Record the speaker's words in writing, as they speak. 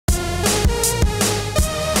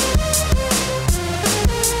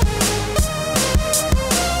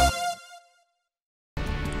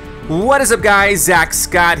What is up, guys?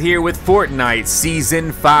 ZackScott here with Fortnite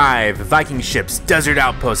Season 5. Viking ships, desert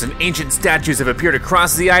outposts, and ancient statues have appeared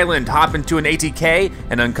across the island. Hop into an ATK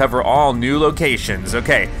and uncover all new locations.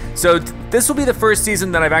 Okay, so this will be the first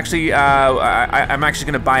season that I've actually, I'm actually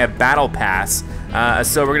gonna buy a battle pass.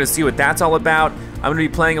 So we're gonna see what that's all about. I'm gonna be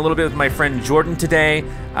playing a little bit with my friend Jordan today.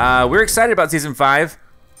 We're excited about Season 5.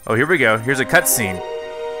 Oh, here we go. Here's a cutscene.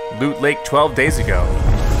 Loot Lake 12 days ago.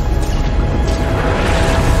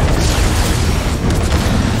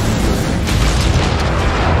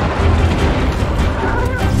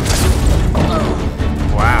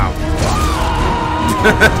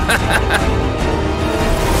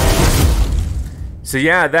 So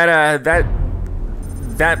yeah, that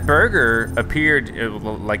burger appeared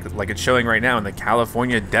like it's showing right now in the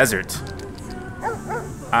California desert.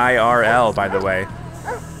 IRL, by the way.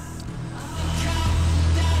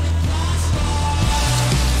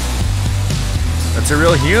 That's a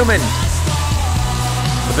real human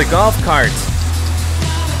with a golf cart.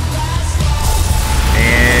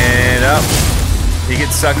 And up, he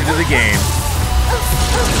gets sucked into the game.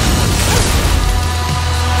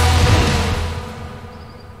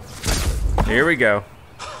 Here we go.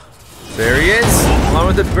 There he is, along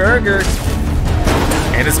with the burger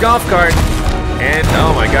and his golf cart, and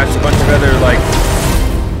oh my gosh, a bunch of other like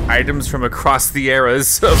items from across the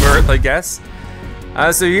eras of Earth, I guess.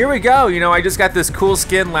 So here we go. You know, I just got this cool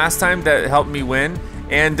skin last time that helped me win,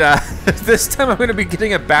 and this time I'm going to be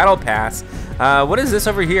getting a battle pass. What is this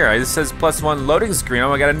over here? It says +1 loading screen.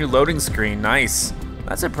 Oh, I got a new loading screen. Nice.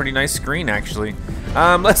 That's a pretty nice screen, actually.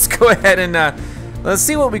 Let's go ahead and let's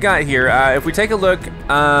see what we got here. If we take a look,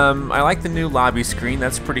 I like the new lobby screen.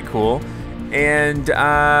 That's pretty cool. And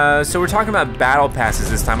so we're talking about battle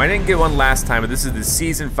passes this time. I didn't get one last time, but this is the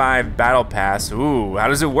Season 5 battle pass. Ooh, how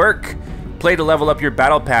does it work? Play to level up your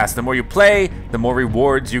battle pass. The more you play, the more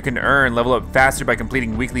rewards you can earn. Level up faster by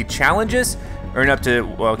completing weekly challenges. Earn up to,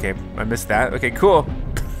 well, okay, I missed that. Okay, cool.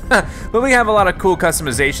 But we have a lot of cool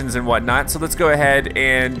customizations and whatnot, so let's go ahead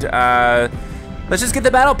and let's just get the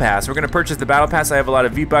battle pass. We're gonna purchase the battle pass. I have a lot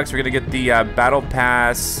of V-Bucks. We're gonna get the battle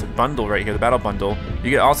pass bundle right here, the battle bundle. You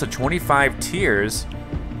get also 25 tiers.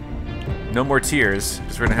 No more tiers,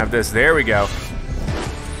 because we're gonna have this. There we go.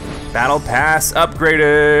 Battle pass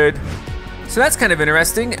upgraded. So that's kind of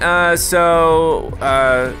interesting.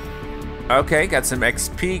 Okay, got some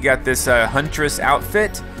XP. Got this Huntress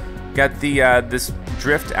outfit. Got the this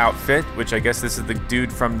Drift outfit, which I guess this is the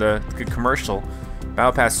dude from the commercial.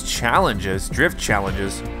 Battle Pass challenges, Drift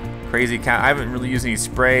challenges. Crazy cat. I haven't really used any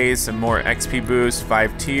sprays. Some more XP boost,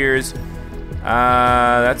 5 tiers.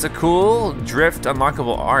 That's a cool Drift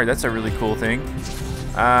unlockable art. That's a really cool thing.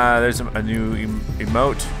 There's a new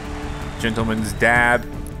emote, Gentleman's Dab,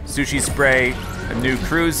 Sushi Spray, a new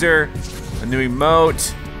cruiser, a new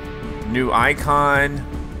emote, new icon,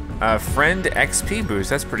 friend XP boost.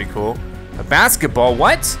 That's pretty cool. A basketball.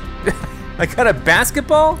 What? I got a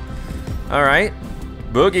basketball? All right.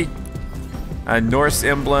 Boogie. A Norse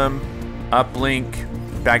emblem, uplink,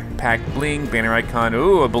 backpack bling, banner icon.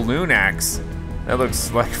 Ooh, a balloon axe. That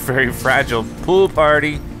looks like very fragile. Pool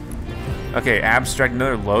party. Okay, abstract,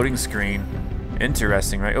 another loading screen.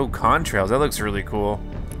 Interesting, right? Oh, contrails. That looks really cool.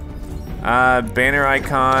 Banner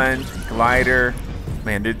icon, glider.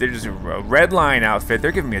 Man, there's a red line outfit.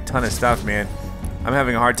 They're giving me a ton of stuff, man. I'm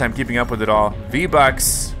having a hard time keeping up with it all.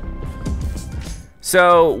 V-Bucks.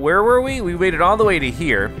 So, where were we? We waited all the way to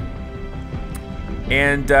here.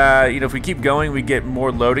 And, you know, if we keep going, we get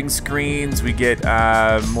more loading screens. We get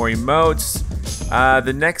more emotes.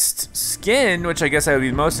 The next skin, which I guess I would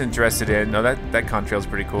be most interested in. No, that contrail's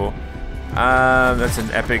pretty cool. That's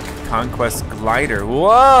an epic conquest glider.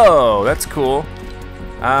 Whoa, that's cool.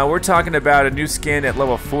 We're talking about a new skin at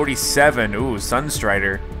level 47. Ooh,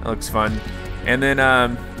 Sunstrider. That looks fun. And then,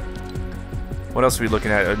 what else are we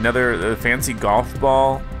looking at? Another fancy golf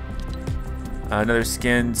ball. Another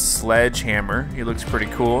skin, Sledgehammer. He looks pretty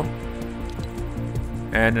cool.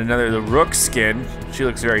 And the Rook skin. She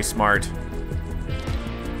looks very smart.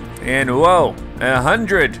 And whoa,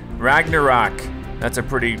 100 Ragnarok. That's a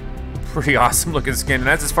pretty awesome looking skin, and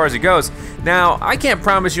that's as far as it goes. Now, I can't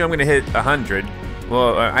promise you I'm gonna hit 100.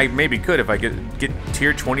 Well, I maybe could if I get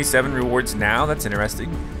tier 27 rewards now. That's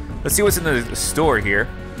interesting. Let's see what's in the store here.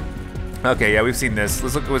 Okay, yeah, we've seen this.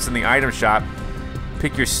 Let's look at what's in the item shop.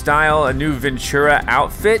 Pick your style, a new Ventura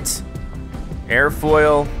outfit,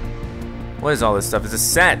 airfoil. What is all this stuff? It's a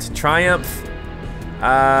set. Triumph,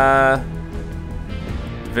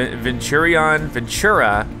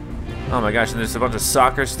 Ventura. Oh my gosh, and there's a bunch of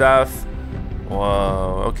soccer stuff.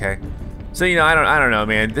 Whoa, okay. So you know, I don't know,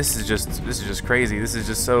 man. This is just crazy. This is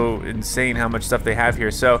just so insane how much stuff they have here.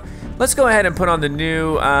 So let's go ahead and put on the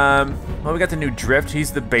new. Well, we got the new Drift.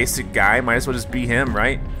 He's the basic guy. Might as well just be him,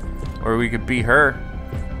 right? Or we could be her.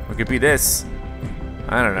 We could be this.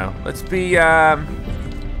 I don't know. Let's be. I'll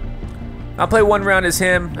play one round as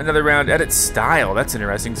him. Another round. Edit style. That's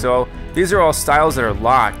interesting. So these are all styles that are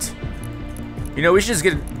locked. You know, we should just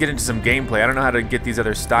get into some gameplay. I don't know how to get these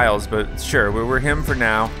other styles, but sure, we're him for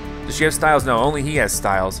now. Does she have styles? No, only he has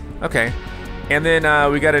styles. Okay. And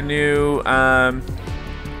then we got a new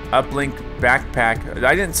uplink backpack.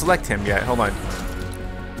 I didn't select him yet. Hold on.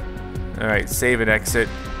 All right, save and exit.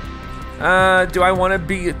 Do I want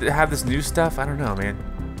to have this new stuff? I don't know, man.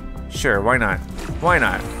 Sure, why not? Why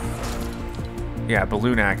not? Yeah,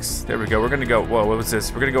 balloon axe. There we go. We're gonna go. Whoa, what was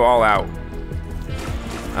this? We're gonna go all out.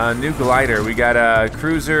 New glider. We got a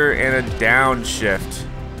cruiser and a downshift.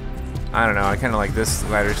 I don't know. I kind of like this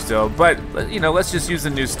glider still, but you know, let's just use the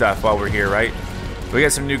new stuff while we're here, right? We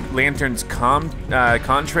got some new lanterns,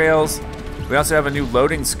 contrails. We also have a new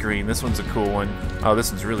loading screen. This one's a cool one. Oh,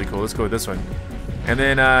 this one's really cool. Let's go with this one. And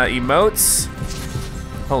then emotes.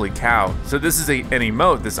 Holy cow! So this is an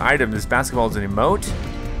emote. This item, this basketball is an emote.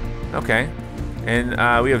 Okay. And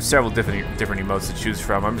we have several different emotes to choose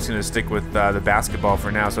from. I'm just gonna stick with the basketball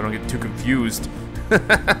for now, so I don't get too confused.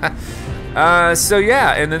 So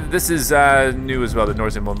yeah, and then this is new as well, the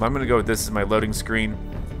Northern Mold. I'm gonna go with this as my loading screen.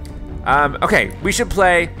 Okay, we should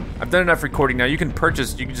play. I've done enough recording now. You can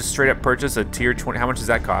just straight up purchase a tier 20. How much does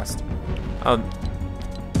that cost?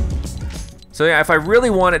 So yeah, if I really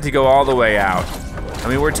want it to go all the way out, I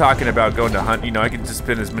mean, we're talking about going to hunt. You know, I can just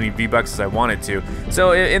spend as many V-Bucks as I wanted to.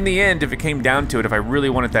 So in the end, if it came down to it, if I really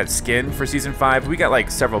wanted that skin for Season 5, we got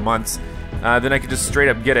like several months, then I could just straight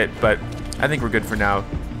up get it, but I think we're good for now.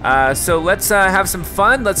 So let's have some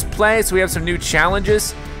fun. Let's play. So we have some new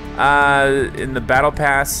challenges in the Battle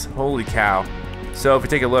Pass. Holy cow. So if we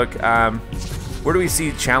take a look, where do we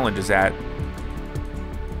see challenges at?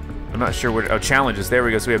 I'm not sure where. Oh, challenges. There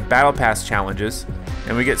we go. So we have Battle Pass challenges,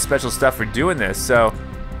 and we get special stuff for doing this. So,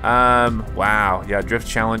 wow. Yeah, drift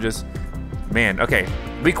challenges. Man, okay.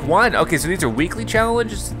 Week 1. Okay, so these are weekly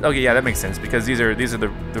challenges. Okay, yeah, that makes sense because these are the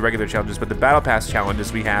regular challenges. But the Battle Pass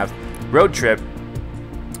challenges, we have road trip.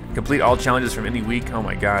 Complete all challenges from any week. Oh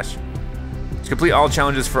my gosh. Complete all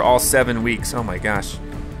challenges for all 7 weeks. Oh my gosh.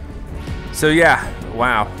 So yeah,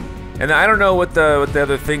 wow. And I don't know what the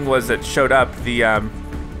other thing was that showed up.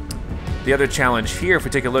 The other challenge here, if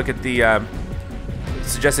we take a look at the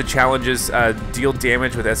suggested challenges, deal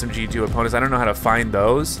damage with SMG to opponents. I don't know how to find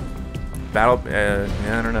those. Yeah,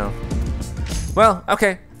 I don't know. Well,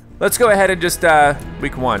 okay. Let's go ahead and just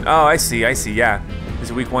week 1. Oh, I see, yeah. This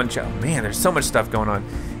is week 1 challenge. Man, there's so much stuff going on.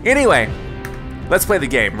 Anyway, let's play the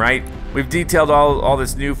game, right? We've detailed all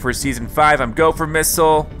this new for Season 5. I'm Go for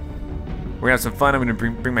Missile. We're gonna have some fun. I'm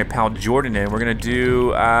gonna bring my pal Jordan in. We're gonna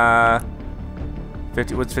do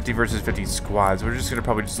 50. What's 50 versus 50 squads? We're just gonna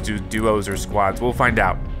probably just do duos or squads. We'll find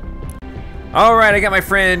out. All right, I got my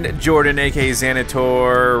friend Jordan, aka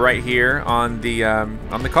Zanitor, right here on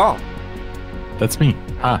the call. That's me.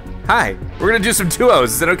 Hi. Hi. We're gonna do some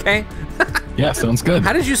duos. Is that okay? Yeah, sounds good.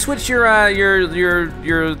 How did you switch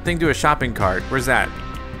your thing to a shopping cart? Where's that?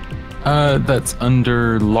 That's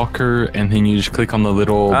under locker, and then you just click on the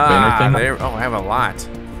little banner thing. There. Oh, I have a lot.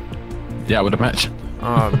 Yeah, I would imagine.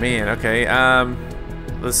 Oh man. Okay.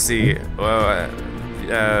 Let's see.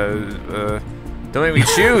 Don't make me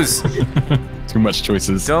choose. Too much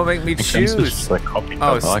choices. Don't make me choose. Just like coffee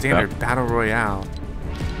cup. Oh, standard Battle Royale.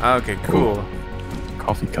 Okay, cool.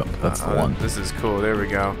 Coffee cup. That's the one. This is cool. There we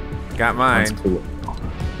go. Got mine. That's cool.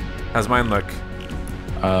 How's mine look?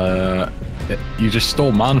 You just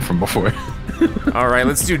stole mine from before. All right,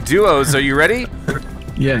 let's do duos. Are you ready?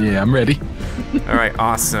 Yeah, I'm ready. All right,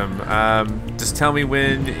 awesome. Just tell me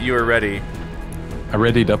when you are ready. I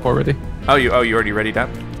readied up already. Oh, you already readied up?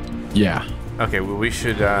 Yeah. Okay, well we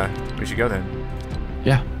should go then.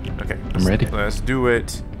 Yeah. Okay. I'm ready. Let's do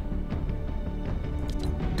it.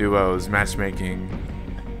 Duos, matchmaking.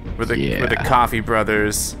 With the Coffee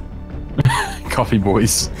Brothers. Coffee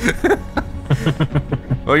boys.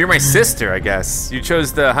 Well, you're my sister, I guess. You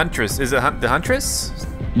chose the Huntress. Is it the Huntress?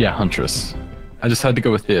 Yeah, Huntress. I just had to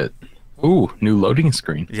go with it. Ooh, new loading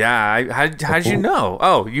screen. Yeah, how'd you know?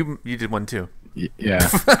 Oh, you did one too. Yeah,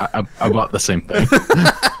 I bought the same thing.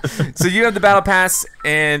 So you have the Battle Pass,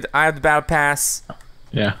 and I have the Battle Pass.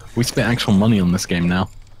 Yeah, we spent actual money on this game now.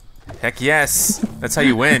 Heck yes. That's how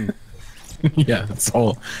you win. Yeah, that's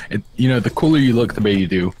all. You know, the cooler you look, the better you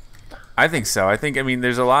do. I think so. I mean,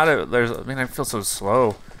 there's a lot of, man, I feel so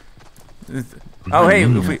slow. Oh, hey,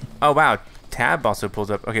 oh, wow. tab also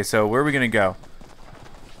pulls up. Okay, so where are we gonna go?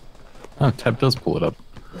 Oh, tab does pull it up.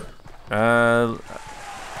 There,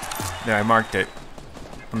 I marked it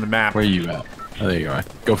on the map. Where are you at? Oh, there you are.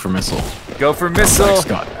 Go for missile. Go for missile.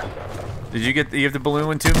 ZackScott. Did you get? You have the balloon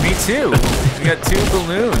one too? Me too. We got 2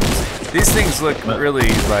 balloons. These things look really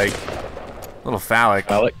like a little phallic.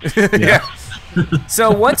 Phallic? Yeah. So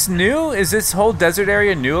what's new? Is this whole desert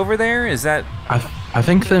area new over there? Is that? I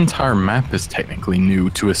think the entire map is technically new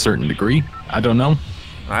to a certain degree. I don't know.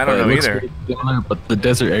 I don't know either. Similar, but the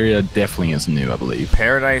desert area definitely is new, I believe.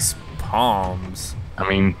 Paradise Palms. I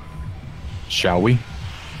mean, shall we?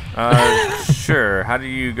 Sure. How do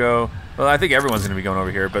you go? Well, I think everyone's gonna be going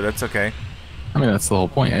over here, but that's okay. I mean, that's the whole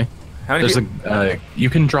point, eh? How many? You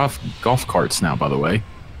can drive golf carts now, by the way.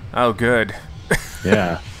 Oh, good.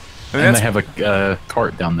 Yeah. I mean, and they have a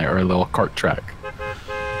cart down there, or a little cart track.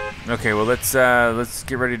 Okay, well let's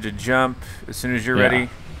get ready to jump as soon as you're ready.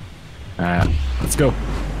 Let's go.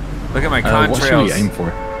 Look at my What should we contrails. aim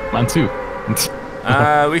for? Mine too.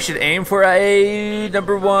 We should aim for a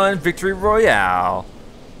 #1 victory royale.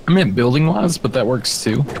 I meant building wise, but that works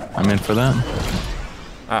too. I'm in for that.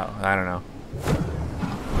 Oh, I don't know.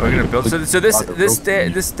 We're gonna build. So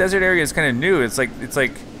this desert area is kind of new. It's like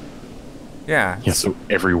yeah. Yeah. So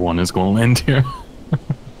everyone is going to land here.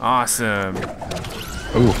 Awesome.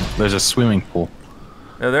 Oh, there's a swimming pool.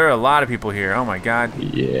 There are a lot of people here. Oh my god.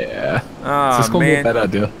 Yeah. Oh, Is this gonna be a bad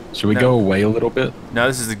idea? Should we go away a little bit? No,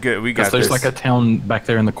 this is a good. We got this. There's like a town back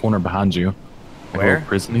there in the corner behind you. Like Where? a little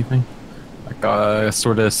prison-y thing. Like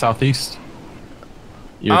sort of southeast.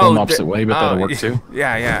 You're going the opposite way, but that'll work too.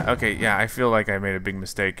 Yeah. Okay. Yeah. I feel like I made a big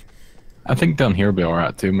mistake. I think down here will be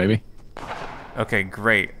alright too, maybe. Okay,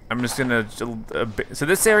 great. I'm just gonna. So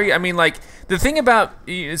this area, I mean, like the thing about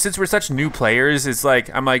since we're such new players, it's like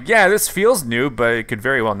I'm like, yeah, this feels new, but it could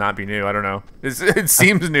very well not be new. I don't know. It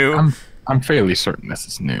seems new. I'm fairly certain this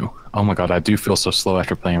is new. Oh my god, I do feel so slow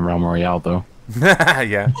after playing Realm Royale though.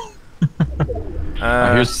 Yeah.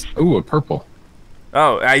 Here's a purple.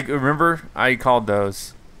 Oh, I remember. I called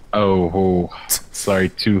those. Oh, sorry.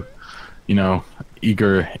 Two,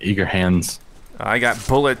 eager hands. I got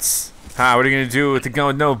bullets. What are you gonna do with the gun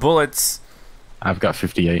with no bullets? I've got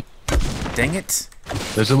 58. Dang it.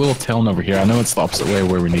 There's a little town over here. I know it's the opposite way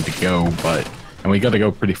where we need to go, and we got to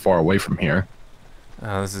go pretty far away from here.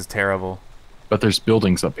 Oh, this is terrible. But there's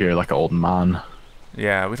buildings up here, like an old mine.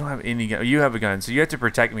 Yeah, we don't have any gun. You have a gun, so you have to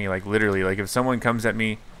protect me, like literally. Like if someone comes at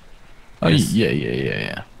me. Oh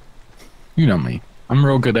yeah. You know me. I'm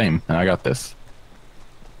real good aim, and I got this.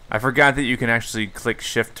 I forgot that you can actually click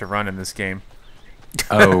shift to run in this game.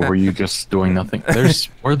 Oh, were you just doing nothing? Where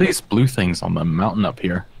are these blue things on the mountain up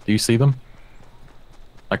here? Do you see them?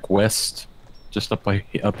 Like west, just up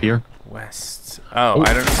here. West. Oh,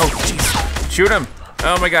 I don't know. Oh, jeez. Shoot him.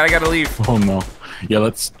 Oh my god, I gotta leave. Oh no. Yeah,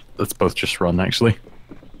 let's both just run. Actually.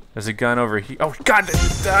 There's a gun over here. Oh god,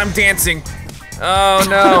 I'm dancing. Oh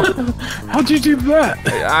no. How'd you do that?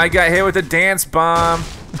 I got hit with a dance bomb.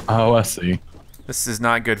 Oh, I see. This is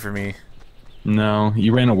not good for me. No,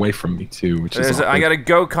 you ran away from me too, which is I got a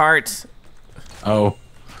go-kart. Oh,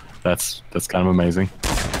 that's kind of amazing.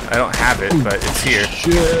 I don't have it, but it's here.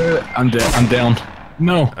 Shit, I'm dead. I'm down.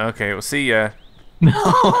 No. Okay, we'll see ya. No.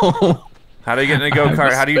 How do you get in a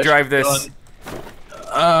go-kart? How do you drive this?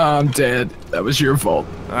 I'm dead. That was your fault.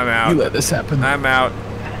 I'm out. You let this happen. I'm out.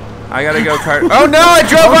 I got a go-kart. Oh no! I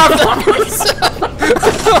drove off.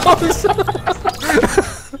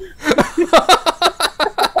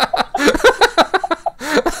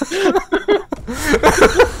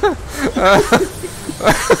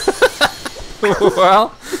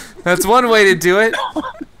 Well, that's one way to do it.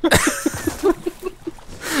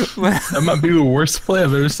 That might be the worst play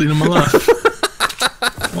I've ever seen in my life.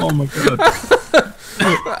 Oh my god.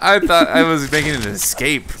 I thought I was making an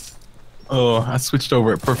escape. Oh, I switched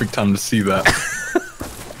over at perfect time to see that.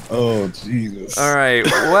 Oh, Jesus. All right,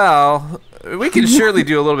 well, we can surely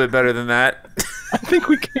do a little bit better than that. I think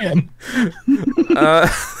we can.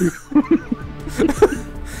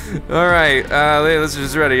 All right, let's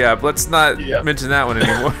just ready up. Let's not mention that one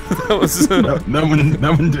anymore. That was no,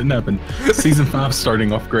 that one didn't happen. Season 5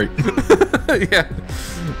 starting off great. Yeah.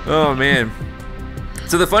 Oh man.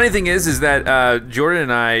 So the funny thing is that Jordan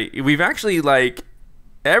and I, we've actually like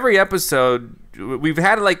every episode we've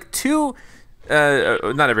had like two.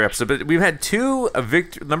 Not every episode, but we've had two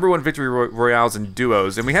 #1 victory royales and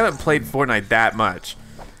duos, and we haven't played Fortnite that much.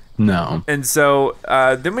 No. And so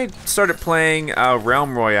then we started playing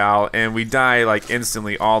Realm Royale, and we die like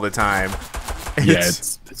instantly all the time. Yeah,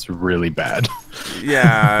 it's really bad.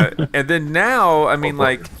 Yeah, and then now, I mean,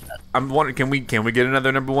 like, I'm wondering, can we get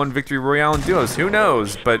another #1 victory royale and duos? Who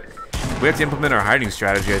knows? But We have to implement our hiding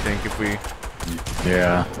strategy, I think, if we...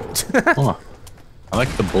 Yeah. Oh, I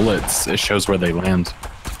like the bullets. It shows where they land.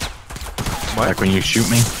 What? Like when you shoot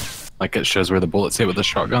me, like it shows where the bullets hit with the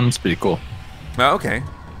shotgun. It's pretty cool. Oh, okay.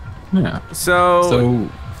 Yeah. So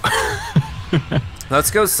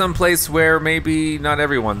let's go someplace where maybe not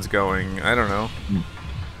everyone's going. I don't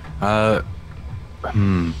know.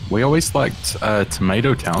 We always liked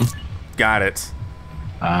Tomato Town. Got it.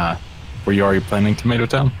 Were you already planning Tomato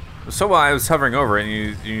Town? So while I was hovering over it,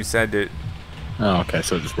 and you said it. Oh, okay.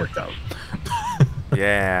 So it just worked out.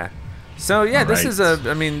 Yeah. So yeah, this is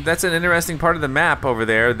I mean, that's an interesting part of the map over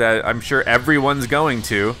there that I'm sure everyone's going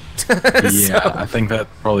to. Yeah, I think that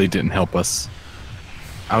probably didn't help us.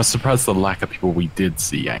 I was surprised the lack of people we did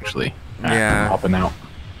see actually. Yeah. Hopping out.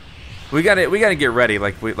 We gotta get ready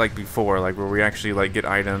like before, like where we actually like get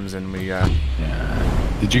items and we. Yeah.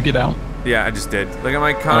 Did you get out? Yeah, I just did. Look at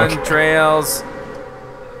my contrails.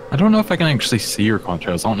 I don't know if I can actually see your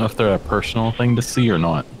contrails. I don't know if they're a personal thing to see or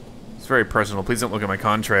not. It's very personal. Please don't look at my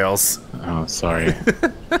contrails. Oh, sorry.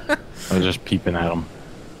 I was just peeping at them.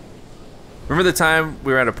 Remember the time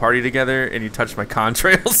we were at a party together and you touched my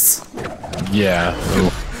contrails? Yeah.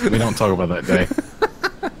 So we don't talk about that day.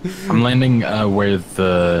 I'm landing where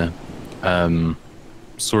the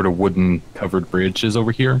sort of wooden covered bridge is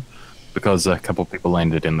over here because a couple people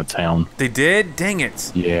landed in the town. They did? Dang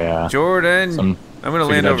it. Yeah. Jordan. So I'm gonna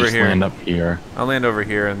land over here. Land up here. I'll land over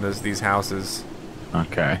here in these houses.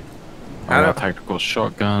 Okay. I got a tactical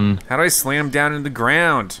shotgun. How do I slam down into the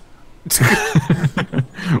ground?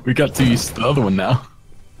 We got to use the other one now.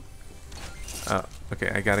 Oh,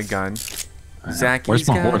 okay. I got a gun. Zack, where's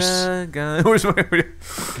my horse? A gun. Where's my?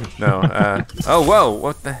 No. Oh, whoa!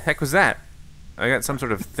 What the heck was that? I got some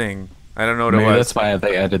sort of thing. I don't know what it was. That's why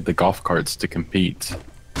they added the golf carts to compete.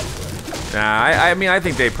 Nah, I mean, I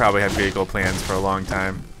think they probably have vehicle plans for a long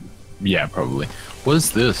time. Yeah, probably. What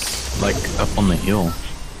is this? Like up on the hill?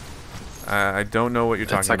 I don't know what you're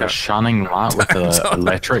talking about. It's like a shining light with a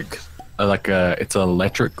electric, it's an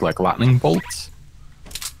electric like lightning bolts.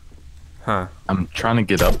 Huh. I'm trying to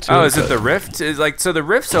get up to. Oh, is it the rift? Is like so the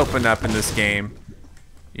rifts open up in this game?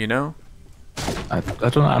 You know? I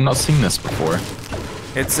don't know. I'm not seeing this before.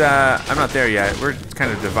 It's I'm not there yet. We're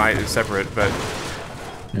kind of divided, separate, but.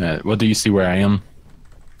 Yeah. Well, do you see where I am?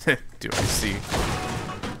 Do I see?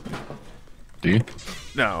 Do you?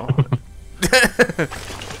 No.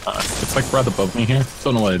 It's like right above me here.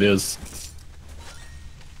 Don't know what it is.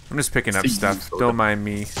 I'm just picking up stuff. Don't mind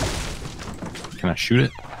me. Can I shoot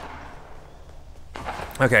it?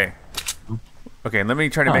 Okay. Okay, let me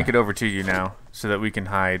try to make it over to you now so that we can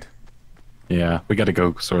hide. Yeah, we got to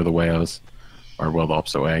go sort of the way I was, or well, the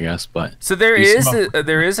opposite way, I guess. But so there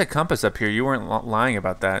is a compass up here. You weren't lying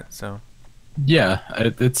about that, so. Yeah,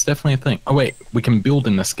 it's definitely a thing. Oh wait, we can build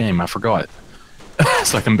in this game. I forgot,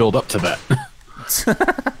 so I can build up to that.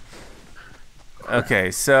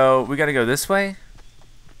 Okay, so we got to go this way.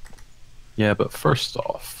 Yeah, but first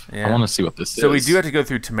off, I want to see what this is. So we do have to go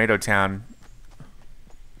through Tomato Town.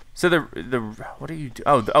 So the what do you do?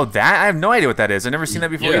 Oh, that I have no idea what that is. I've never seen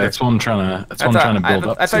that before. Yeah, either. that's what I'm trying to. That's what I'm trying to build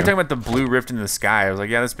up. I thought you were talking about the blue rift in the sky. I was like,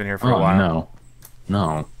 yeah, that's been here for a while.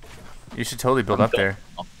 No. You should totally build up there.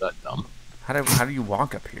 I'm that dumb. How do you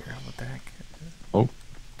walk up here? What the heck? Oh.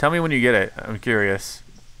 Tell me when you get it. I'm curious.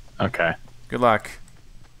 Okay. Good luck.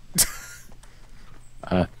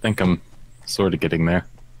 I think I'm sort of getting there.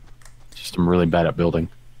 Just I'm really bad at building.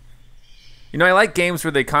 You know, I like games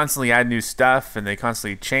where they constantly add new stuff and they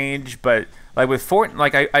constantly change, but like with Fortnite,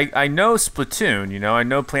 like I know Splatoon, you know, I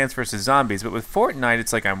know Plants vs. Zombies, but with Fortnite,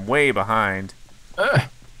 it's like I'm way behind.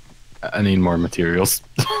 I need more materials.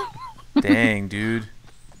 Dang, dude.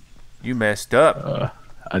 You messed up.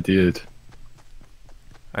 I did.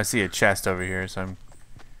 I see a chest over here, so I'm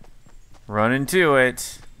running to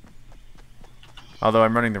it. Although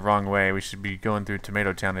I'm running the wrong way. We should be going through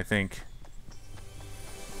Tomato Town, I think.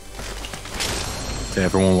 To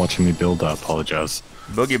everyone watching me build, I apologize.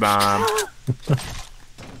 Boogie bomb.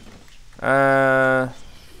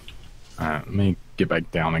 Let me get back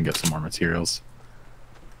down and get some more materials.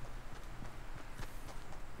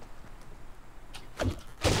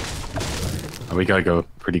 We gotta go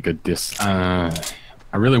pretty good I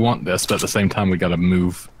really want this, but at the same time we gotta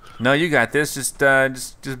move. No, you got this. Just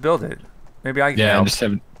build it. Maybe I can help.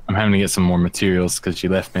 I'm having to get some more materials because you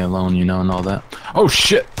left me alone, you know, and all that. Oh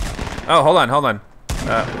shit! Oh, hold on.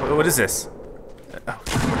 What is this? Oh,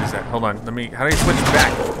 what is that? Hold on. How do you switch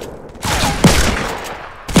back?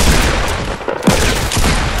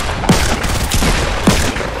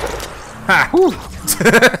 Ha! Whew.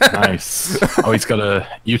 Nice. Oh, he's got a.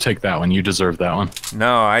 You take that one. You deserve that one.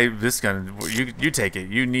 No, this gun. You take it.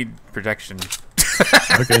 You need protection.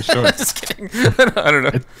 Okay, sure. Just kidding. I don't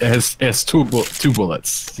know. It has two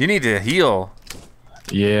bullets. You need to heal.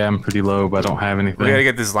 Yeah, I'm pretty low, but I don't have anything. We gotta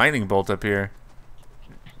get this lightning bolt up here.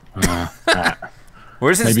 Ah.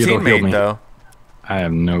 Where's his Maybe it'll heal teammate me. though? I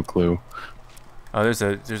have no clue. Oh, there's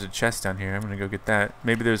a chest down here. I'm gonna go get that.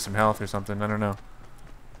 Maybe there's some health or something. I don't know.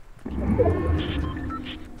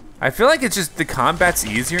 I feel like it's just the combat's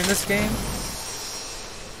easier in this game.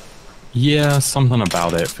 Yeah, something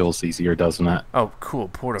about it feels easier, doesn't it? Oh, cool.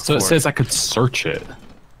 Porta So it fort. says I could search it.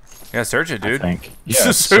 Yeah, search it, dude. I think.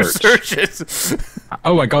 Yeah, search it.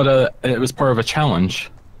 Oh, I got a. It was part of a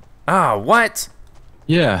challenge. Ah, what?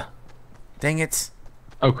 Yeah. Dang it.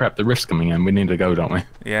 Oh crap! The rift's coming in. We need to go, don't we?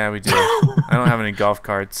 Yeah, we do. I don't have any golf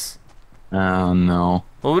carts. Oh no.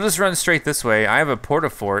 Well, we'll just run straight this way. I have a porta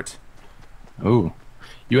fort. Oh,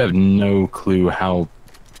 you have no clue how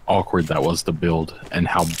awkward that was to build and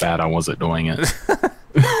how bad I was at doing it.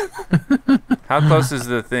 How close is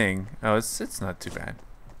the thing? Oh, it's not too bad.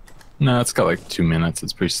 No, it's got like 2 minutes.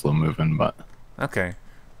 It's pretty slow moving, but Okay.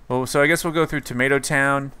 Well, so I guess we'll go through Tomato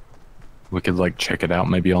Town. we could like check it out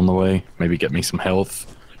maybe on the way. Maybe get me some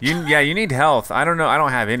health. You need health. I don't know. I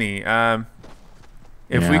don't have any.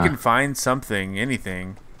 If we Yeah. can find something,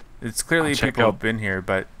 anything. It's clearly I'll check people out- have been here,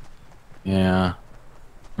 but Yeah.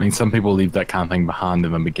 I mean, some people leave that kind of thing behind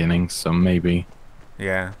in the beginning, so maybe.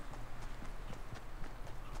 yeah.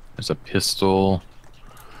 There's a pistol.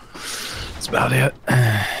 That's about it.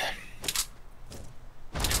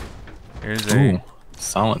 Here's a Ooh,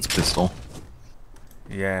 silence pistol.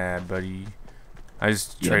 yeah, buddy. I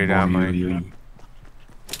just Yeah, traded out my. boy.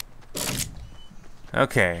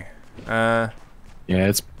 Okay. Yeah,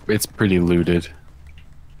 it's pretty looted.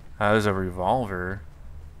 There's a revolver.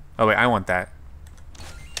 Oh wait, I want that.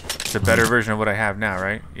 It's a better version of what I have now,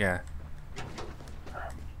 right? Yeah.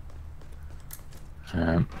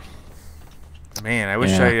 Man, I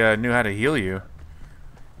wish Yeah. I knew how to heal you.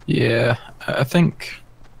 Yeah, I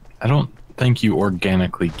don't think you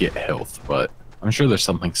organically get health, but I'm sure there's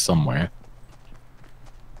something somewhere.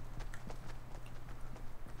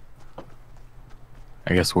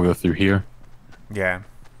 I guess we'll go through here. Yeah.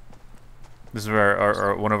 This is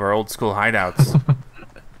our one of our old school hideouts.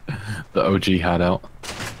 The OG hideout.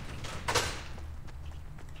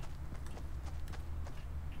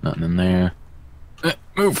 Nothing in there.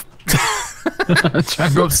 Move! Try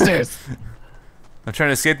to go upstairs. I'm trying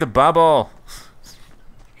to escape the bubble.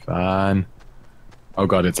 Fine. Oh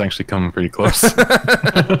god, it's actually coming pretty close.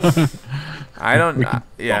 I don't. We can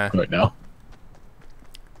Yeah. walk right now.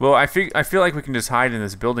 Well, I feel like we can just hide in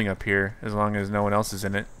this building up here as long as no one else is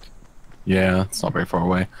in it. Yeah, it's not very far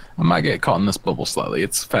away. I might get caught in this bubble slightly.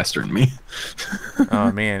 It's faster than me.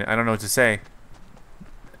 Oh man, I don't know what to say.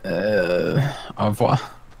 Au revoir.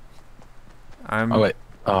 I'm. Oh wait.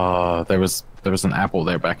 There was an apple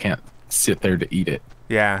there, but I can't sit there to eat it.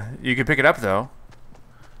 Yeah, you can pick it up though.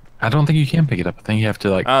 I don't think you can pick it up. I think you have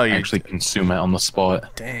to like Oh, you- actually consume it on the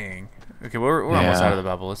spot. Dang. Okay, we're almost Yeah. out of the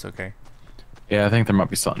bubble. It's okay. Yeah, I think there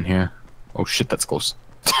might be something here. Oh shit, that's close.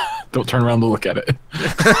 Don't turn around to look at it.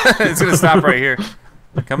 It's gonna stop right here.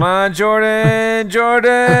 Come on, Jordan!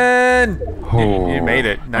 Jordan! You made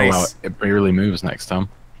it. Nice. Oh, wow. It barely moves next time.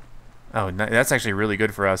 Oh, that's actually really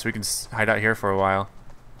good for us. We can hide out here for a while.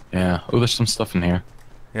 Yeah. Oh, there's some stuff in here.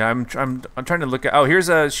 Yeah, I'm trying to look at. Oh, here's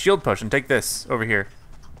a shield potion. Take this over here.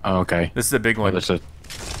 Oh, okay. This is a big Oh, one. there's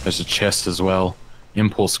a chest as well.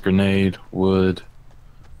 Impulse grenade, wood.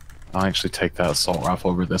 I'll actually take that assault rifle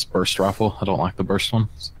over this burst rifle. I don't like the burst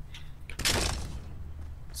ones.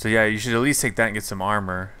 So yeah, you should at least take that and get some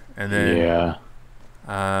armor. And then Yeah.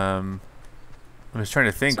 I was trying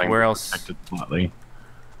to think So I can where get else. protected slightly.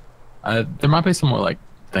 There might be some more like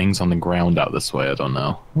things on the ground out this way. I don't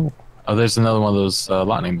know. Oh, there's another one of those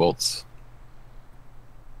lightning bolts.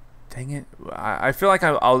 Dang it! I feel like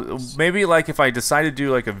I'll maybe like if I decide to do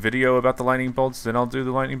like a video about the lightning bolts, then I'll do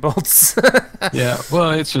the lightning bolts. Yeah.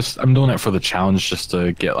 Well, it's just I'm doing it for the challenge just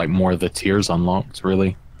to get like more of the tiers unlocked.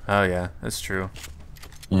 Really. Oh yeah, that's true.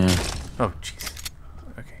 Yeah. Oh jeez.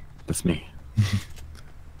 Okay. That's me.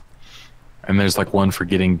 And there's like one for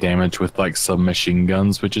getting damage with like submachine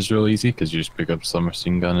guns, which is real easy because you just pick up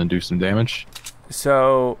submachine gun and do some damage.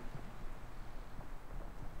 So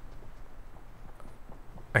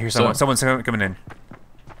I hear So- someone's coming in.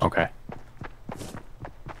 Okay.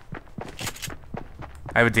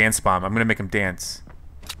 I have a dance bomb. I'm gonna make him dance.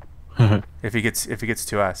 If he gets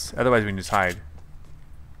to us. Otherwise we can just hide.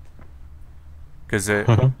 Cause it.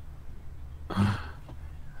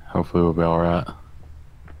 Hopefully we'll be all right.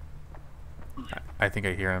 I think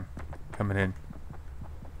I hear him coming in.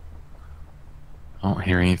 I don't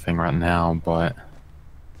hear anything right now, but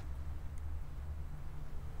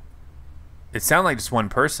It sounded like just one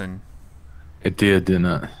person. it did, didn't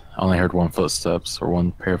it? I only heard one footsteps or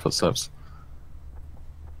one pair of footsteps.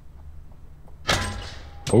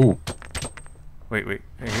 Oh. Wait.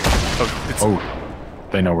 Oh, Oh.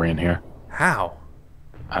 They know we're in here. how?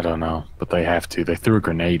 I don't know, but they have to. They threw a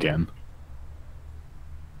grenade in.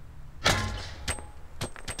 I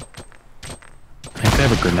think they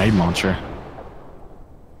have a grenade launcher.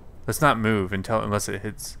 Let's not move unless it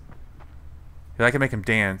hits. I can make him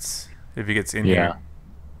dance if he gets in Yeah. here.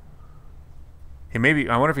 He maybe.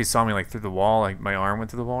 I wonder if he saw me like through the wall, like my arm went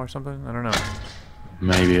through the wall or something. I don't know.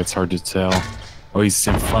 Maybe, it's hard to tell. Oh, he's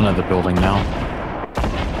in front of the building now.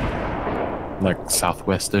 Like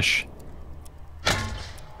southwest-ish.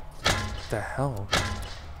 What the hell?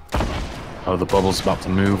 Oh, the bubble's about to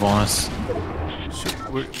move on us.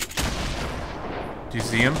 Do you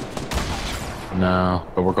see him? No,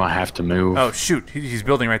 but we're gonna have to move. Oh shoot! He's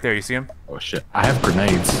building right there. You see him? Oh shit! I have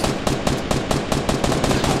grenades.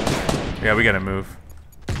 Yeah, we gotta move.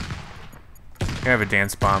 I have a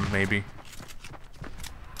dance bomb, maybe.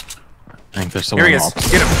 I think there's Here someone he is.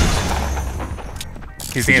 opposite. Get him.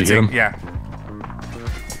 He's Did you hit dancing. him? Yeah.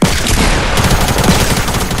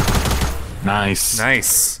 Nice.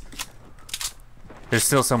 Nice. There's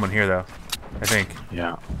still someone here, though. I think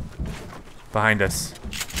Yeah. behind us.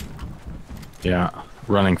 Yeah.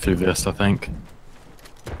 Running through this, I think.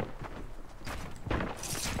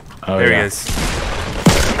 Oh, There yeah. he is.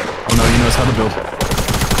 Oh no, he knows how to build.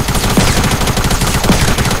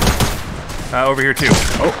 Over here too.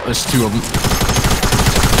 Oh, there's two of them.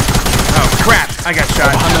 Oh crap! I got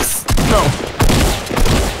shot. Behind us.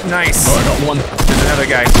 No. Nice. Oh, I got one. There's another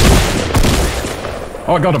guy.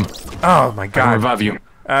 Oh, I got him. Oh my I can god. revive you.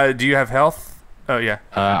 Do you have health? Oh yeah.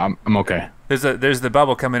 I'm okay. There's the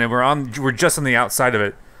bubble coming in. We're just on the outside of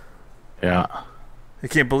it. Yeah. I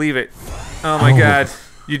can't believe it. Oh my god.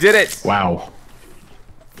 You did it. Wow.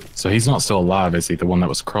 So he's not still alive, is he? The one that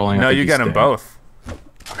was crawling? I No, think you he's got them dead. both.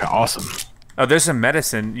 Okay, awesome. Oh, there's some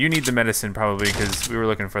medicine. You need the medicine probably because we were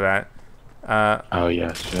looking for that. Oh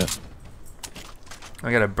yeah, shit.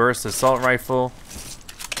 I got a burst assault rifle,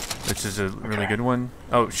 which is a really good one.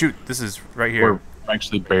 Oh shoot, this is right here. We're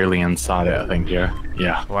actually barely inside it, I think.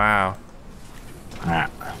 Yeah. Wow. Alright,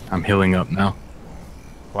 I'm healing up now.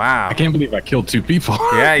 Wow. I can't believe I killed two people.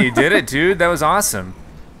 Yeah, you did it, dude. That was awesome.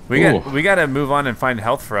 We got to move on and find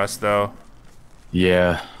health for us though.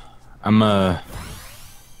 Yeah. I'm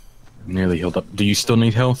nearly healed up. Do you still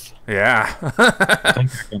need health? Yeah. I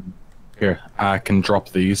think I can. Here, I can drop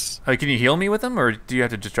these. Can you heal me with them, or do you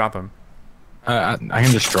have to just drop them? I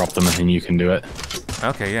can just drop them and then you can do it.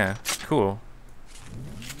 Okay, yeah, cool.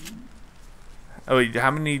 Oh, wait,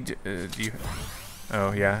 how many do you?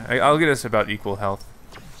 Oh, yeah, I'll get us about equal health.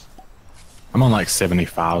 I'm on like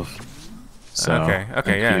 75. So Okay, I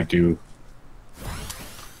think yeah. You do.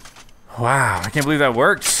 Wow, I can't believe that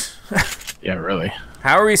worked. Yeah, really.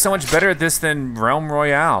 How are we so much better at this than Realm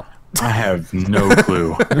Royale? I have no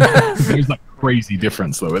clue. There's like crazy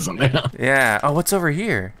difference though, isn't there? Yeah. Oh, what's over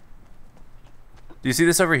here? Do you see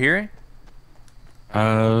this over here?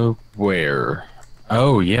 Where?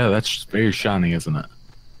 Oh, yeah, that's very shiny, isn't it?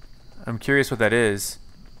 I'm curious what that is.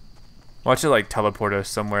 Watch it like teleport us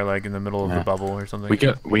somewhere like in the middle of the Yeah. bubble or something.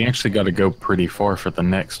 We actually got to go pretty far for the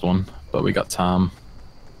next one, but we got time.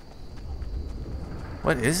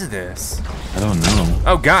 What is this? I don't know.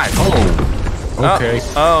 Oh God. Oh. Okay.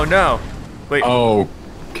 Oh no. Wait.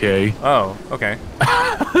 Okay. Oh. Okay.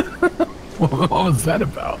 What was that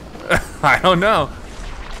about? I don't know.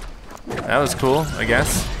 That was cool. I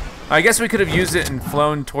guess. I guess we could have used it and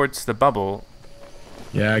flown towards the bubble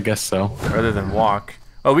Yeah, I guess so. rather than walk.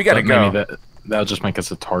 Oh, we gotta But go. maybe that'll just make us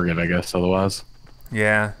a target, I guess. Otherwise.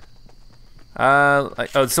 Yeah. Oh,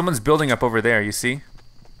 someone's building up over there. You see?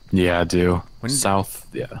 Yeah, I do. When- South.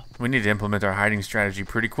 Yeah, We need to implement our hiding strategy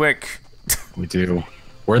pretty quick. we do.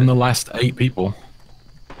 We're in the last 8 people.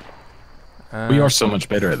 We are so much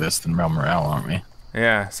better at this than Realm Royale, aren't we?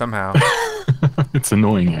 Yeah. Somehow. It's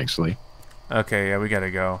annoying, actually. Okay. Yeah, we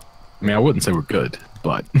gotta go. I mean, I wouldn't say we're good,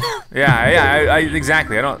 but Yeah. Yeah.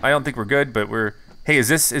 Exactly. I don't think we're good, but we're. Hey, is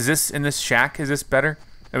this in this shack? Is this better?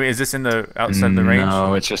 I mean, is this in the outside of the range?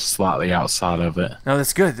 no, it's just slightly outside of it. No,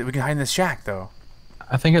 that's good. We can hide in this shack though.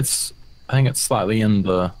 I think it's slightly in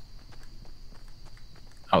the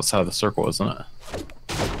outside of the circle, isn't it?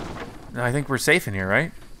 No, I think we're safe in here,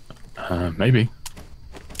 right? Maybe.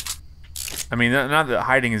 I mean, not that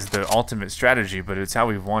hiding is the ultimate strategy, but it's how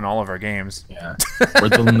we've won all of our games. Yeah.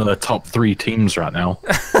 We're in the top 3 teams right now.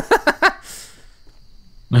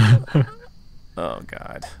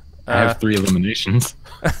 3 eliminations.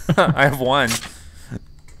 I have 1.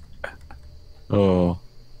 Oh.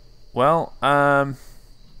 Well, And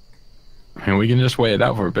we can just wait it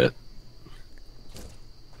out for a bit.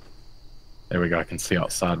 There we go. I can see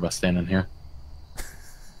outside by standing here.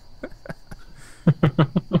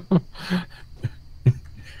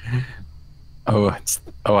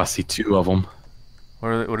 I see 2 of them.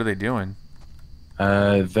 what are they doing?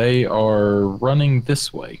 They are running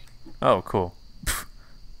this way. Oh, cool.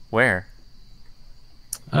 Where?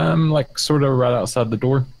 Like sort of right outside the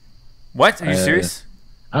door. What? Are you serious?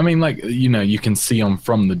 I mean, like, you know, you can see them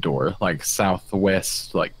from the door, like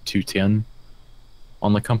southwest, like 210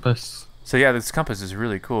 on the compass. So yeah, this compass is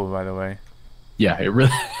really cool, by the way. Yeah, it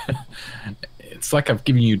really. It's like I've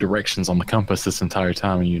given you directions on the compass this entire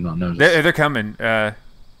time and you not noticed. They're coming.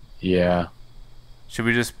 Yeah. Should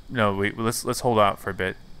we just wait? Let's hold out for a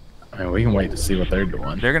bit. I mean, we can wait to see what they're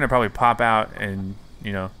doing. They're gonna probably pop out and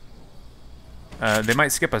they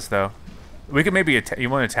might skip us though. We could maybe you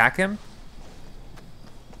want to attack him?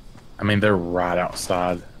 I mean, they're right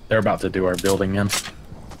outside. They're about to do our building in.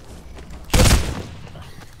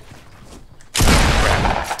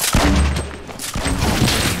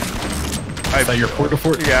 Is that your porta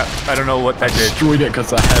fort? Yeah, I don't know what that did. Destroyed it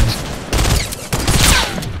because I had.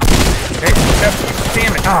 Hey,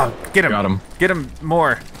 damn it! Oh, get him! Got him. Get him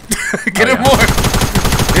more! Get him more!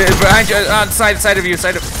 Behind you, on side of you,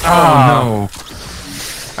 side of. Oh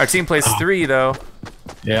no! Our team plays 3 though.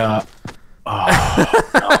 Yeah. Oh,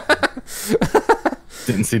 no.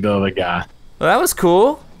 Didn't see the other guy. Well, that was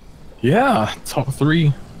cool. Yeah, top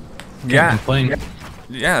 3. Yeah. Complain.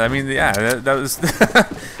 Yeah, I mean, yeah, that was.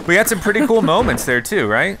 We had some pretty cool moments there too,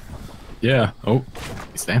 right? Yeah. Oh,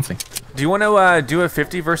 he's dancing. Do you want to do a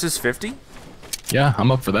 50 versus 50? Yeah,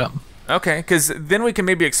 I'm up for that. Okay, because then we can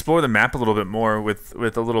maybe explore the map a little bit more with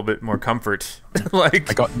a little bit more comfort. Like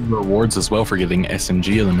I got rewards as well for getting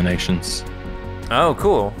SMG eliminations. Oh,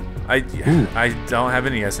 cool. I don't have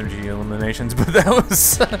any SMG eliminations, but that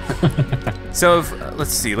was. So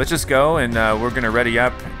let's see. Let's just go and we're gonna ready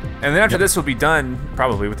up, and then after this we'll be done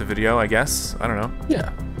probably with the video. I guess I don't know.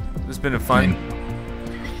 Yeah. It's been a fun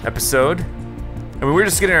episode. I mean, we're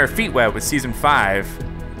just getting our feet wet with season 5.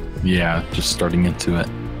 Yeah, just starting into it.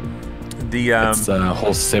 It's a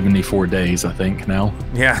whole 74 days, I think, now.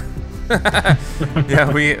 Yeah. Yeah,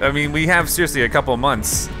 I mean, we have seriously a couple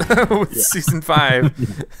months with season 5.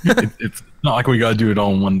 It's not like we gotta do it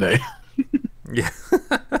all in one day. Yeah.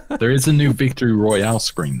 There is a new Victory Royale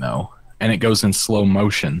screen, though, and it goes in slow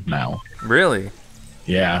motion now. Really?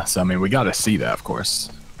 Yeah, so I mean, we gotta see that, of course.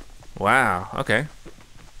 Wow, okay.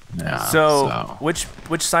 Yeah, So, which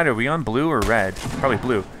side are we on, blue or red? Probably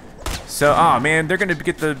blue. So, oh man, they're gonna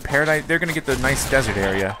get the paradise. They're gonna get the nice desert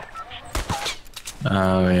area.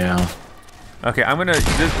 Oh yeah. Okay, I'm gonna.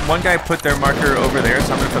 One guy put their marker over there,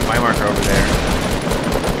 so I'm gonna put my marker over there.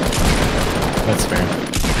 That's fair.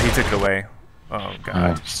 He took it away. Oh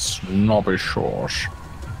god. Snobbish horse.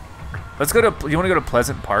 Let's go to. You want to go to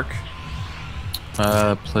Pleasant Park?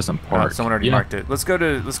 Pleasant Park. Oh, someone already marked it. Let's go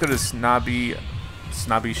to Snobby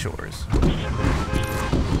Shores.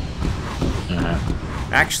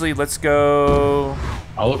 Actually, let's go.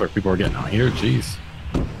 All of our people are getting out here. Jeez.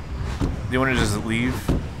 Do you want to just leave?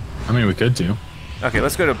 I mean, we could do. Okay,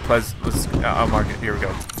 let's go to I'll mark it. Here we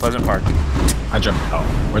go. Pleasant Park. I jumped. Oh,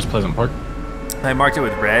 where's Pleasant Park? I marked it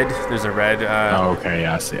with red. There's a red. Oh, okay.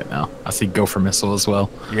 Yeah, I see it now. I see Gopher Missile as well.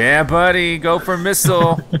 Yeah, buddy. Gopher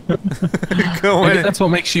Missile. Go in. That's what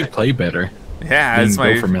makes you play better. Yeah, it's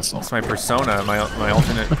my Gopher Missile. It's my persona, my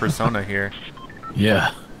alternate persona here.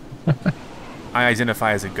 Yeah. I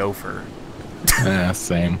identify as a gopher. Yeah,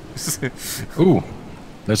 same. Ooh,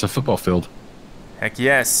 there's a football field. Heck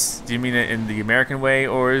yes. Do you mean it in the American way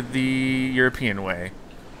or the European way?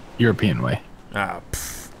 European way. Ah,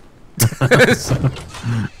 pfft.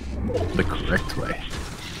 The correct way.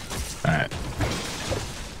 Alright.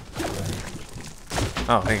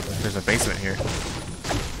 Oh, hey, there's a basement here.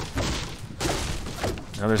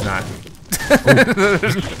 No, there's not.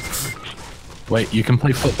 Wait, you can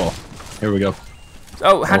play football. Here we go.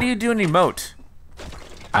 Oh, how do you do an emote?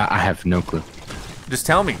 I have no clue. Just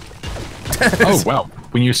tell me. Oh, wow.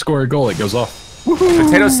 When you score a goal, it goes off.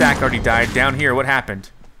 Potato Sack already died. Down here, what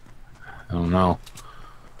happened? I don't know.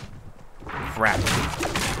 Crap.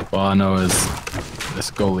 All I know is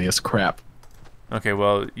this goalie is crap. Okay,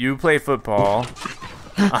 well, you play football.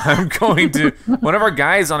 I'm going to... One of our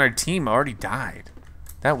guys on our team already died.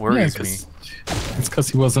 That worries me. It's because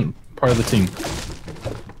he wasn't part of the team.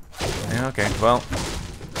 Yeah, okay, well...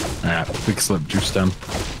 Alright, quick slip, juice down.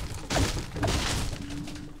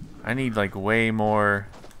 I need, like, way more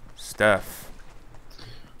stuff.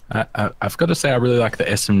 I've got to say I really like the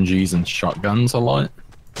SMGs and shotguns a lot.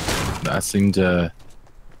 I seem to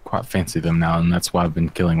quite fancy them now, and that's why I've been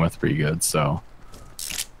killing with pretty good. So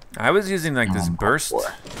I was using like this burst.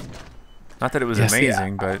 Not that it was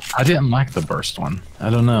amazing, but I didn't like the burst one. I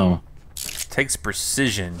don't know. Takes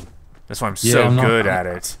precision. That's why I'm so good at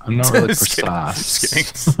it. I'm not really precise.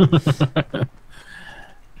 Just kidding.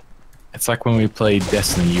 It's like when we played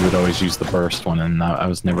Destiny, you would always use the burst one, and I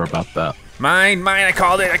was never about that. Mine, I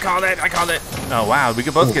called it. Oh wow, we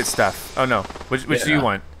could both get stuff. Oh no, which do you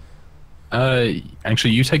want?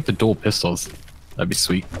 Actually, you take the dual pistols. That'd be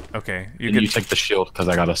sweet. Okay, you take the shield because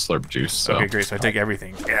I got a slurp juice. So. Okay, great. So I take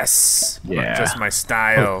everything. Yes. Yeah. Just my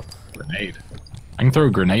style. Grenade. I can throw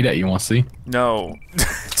a grenade at you. Want to see? No.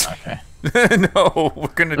 Okay. No, we're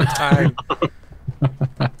gonna die.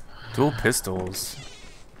 Dual pistols.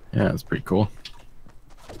 Yeah, that's pretty cool.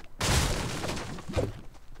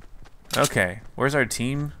 Okay, where's our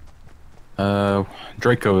team?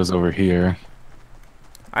 Draco is over here.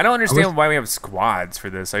 I don't understand why we have squads for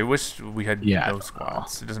this. I wish we had no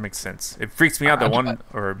squads. It doesn't make sense. It freaks me out that one of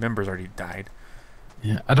our members already died.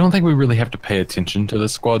 Yeah, I don't think we really have to pay attention to the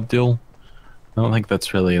squad deal. I don't think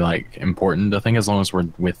that's really like important. I think as long as we're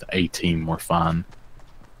with a team, we're fine.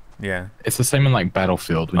 Yeah. It's the same in like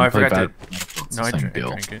Battlefield. When Oh, you I play forgot to. No, I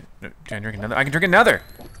drank it. No, can I drink another? I can drink another.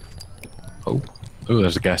 Oh,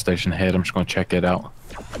 there's a gas station ahead. I'm just gonna check it out.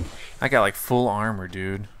 I got like full armor,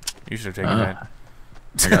 dude. You should have taken that.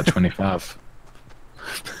 I got 25.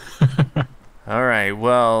 All right.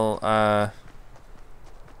 Well,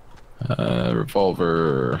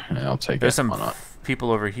 revolver. Yeah, I'll take it. There's some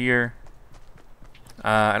people over here.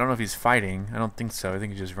 I don't know if he's fighting. I don't think so. I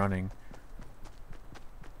think he's just running.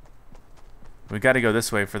 We got to go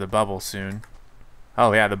this way for the bubble soon.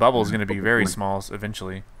 Oh yeah, the bubble is going to be very small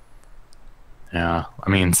eventually. Yeah, I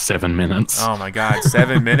mean 7 minutes. Oh my God,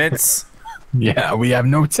 7 minutes? Yeah, we have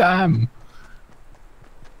no time.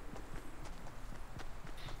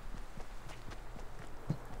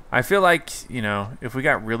 I feel like, you know, if we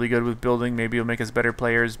got really good with building, maybe it'll make us better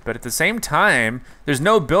players. But at the same time, there's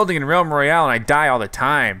no building in Realm Royale, and I die all the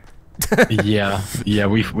time. yeah,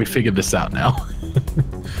 we figured this out now.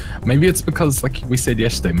 Maybe it's because, like we said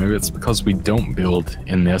yesterday, maybe it's because we don't build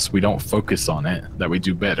in this, we don't focus on it, that we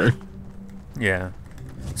do better. Yeah.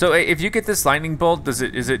 So if you get this lightning bolt, is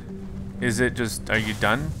it just, are you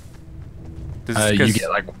done? You get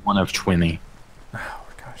like 1 of 20. Oh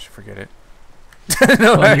gosh, forget it.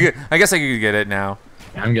 No, I guess I could get it now.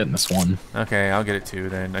 Yeah, I'm getting this one. Okay, I'll get it too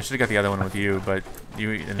then. I should have got the other one with you, but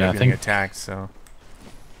you ended up getting attacked, so.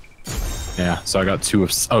 Yeah, so I got 2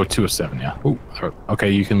 of 7, yeah. Ooh,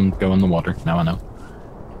 okay, you can go in the water. Now I know.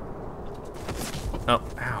 Oh,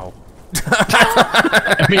 ow.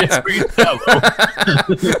 I mean, it's pretty shallow.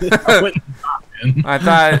 I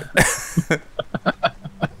thought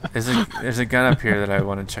there's a gun up here that I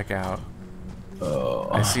want to check out.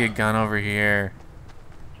 I see a gun over here.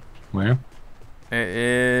 Where? It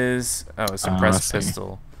is a suppressed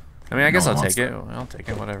pistol. I mean, I guess I'll take it. I'll take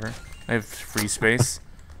it, whatever. I have free space.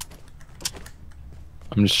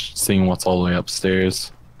 I'm just seeing what's all the way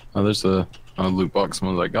upstairs. Oh, there's a loot box.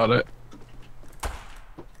 Someone's like, got it.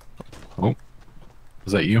 Oh,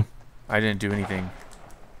 is that you? I didn't do anything.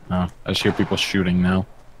 Oh, I just hear people shooting now.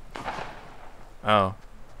 Oh.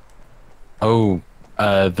 Oh,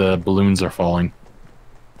 the balloons are falling.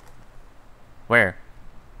 Where?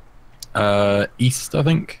 East, I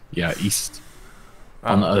think. Yeah, east.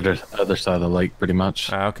 On the other side of the lake, pretty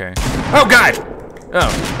much. Okay. Oh God!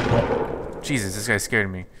 Oh. Jesus, this guy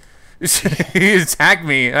scared me. He attacked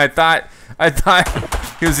me. I thought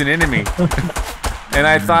he was an enemy. And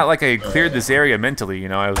I thought like I cleared this area mentally, you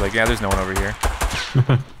know. I was like, yeah, there's no one over here.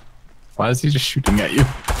 Why is he just shooting at you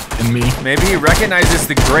and me? Maybe he recognizes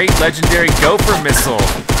the great legendary gopher missile.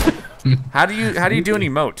 How do you do an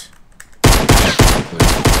emote?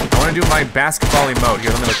 I want to do my basketball emote. Here,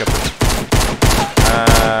 let me look up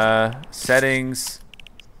this. Settings,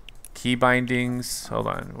 key bindings. Hold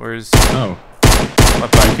on, where's? Oh.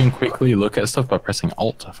 You can quickly look at stuff by pressing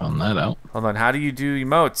Alt. I found that out. Hold on, how do you do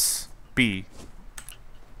emotes? B.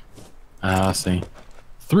 I see.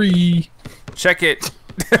 3. Check it.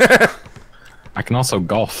 I can also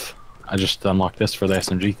golf. I just unlocked this for the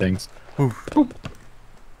SMG things.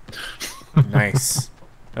 Nice.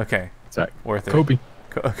 Okay. Zack. Worth it. Kobe.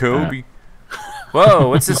 Kobe. Whoa,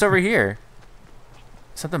 what's this over here?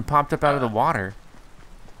 Something popped up out of the water.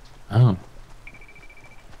 Oh.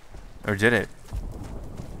 Or did it?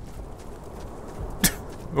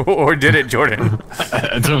 Or did it, Jordan?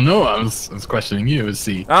 I don't know. I was questioning you. Let's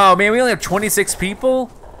see. Oh man, we only have 26 people.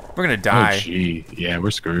 We're gonna die. Oh gee, yeah,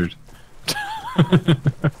 we're screwed.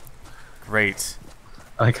 Great.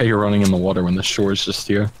 I like how you're running in the water when the shore is just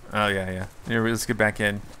here. Oh, yeah. Here, let's get back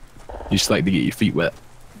in. You just like to get your feet wet.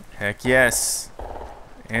 Heck yes.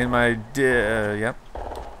 And my yep.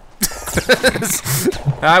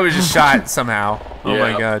 I was just shot somehow. Oh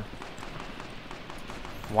my god.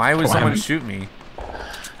 Why would someone shoot me?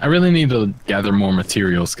 I really need to gather more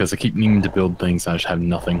materials because I keep needing to build things. I just have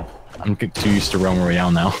nothing. I'm too used to Realm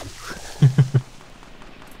Royale now.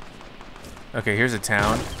 Okay, here's a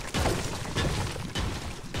town.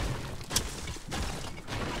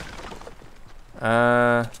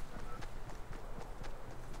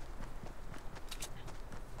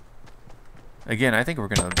 Again, I think we're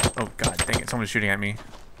gonna. Oh god, dang it! Someone's shooting at me.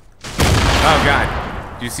 Oh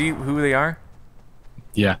god, do you see who they are?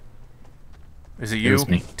 Yeah. Is it you? It was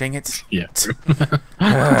me. Dang it. Yeah.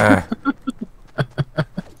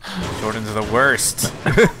 Jordan's are the worst.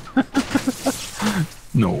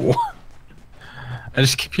 No. I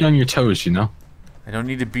just keep you on your toes, you know? I don't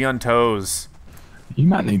need to be on toes. You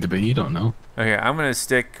might need to be, you don't know. Okay, I'm gonna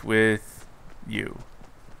stick with you.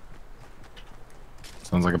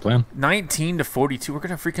 Sounds like a plan. 19 to 42, we're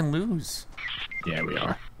gonna freaking lose. Yeah, we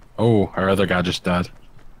are. Oh, our other guy just died.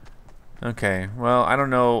 Okay, well, I don't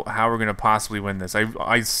know how we're gonna possibly win this.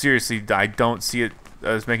 I seriously, I don't see it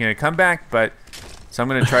as making a comeback, but so I'm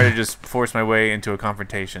gonna try to just force my way into a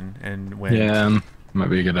confrontation and win. Yeah, might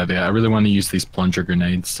be a good idea. I really want to use these plunger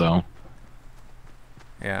grenades, so.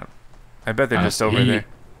 Yeah, I bet they're just over there.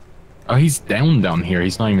 Oh, he's down here.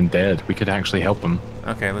 He's not even dead. We could actually help him.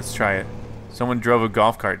 Okay, let's try it. Someone drove a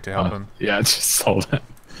golf cart to help him. Yeah, I just saw that.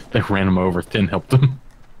 They ran him over. Then helped him.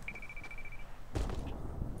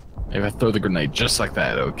 If I throw the grenade just like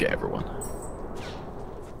that, it'll get everyone.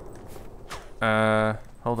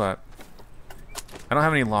 Hold up. I don't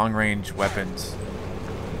have any long-range weapons.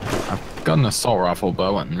 I've got an assault rifle, but I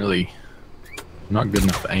wasn't really not good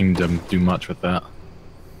enough aim to do much with that.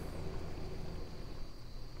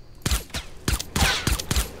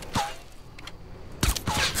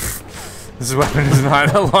 This weapon is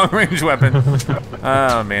not a long-range weapon.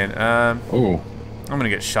 Oh man. Oh. I'm gonna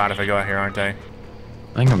get shot if I go out here, aren't I?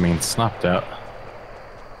 I think I'm being snapped out.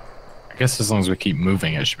 I guess as long as we keep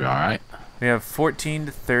moving, it should be alright. We have 14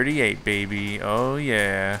 to 38, baby. Oh,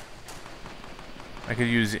 yeah. I could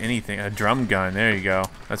use anything. A drum gun. There you go.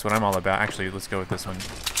 That's what I'm all about. Actually, let's go with this one.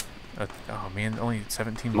 Oh, man. Only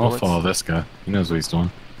 17 bullets. I'll follow this guy. He knows what he's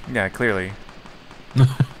doing. Yeah, clearly.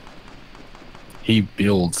 He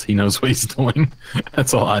builds. He knows what he's doing.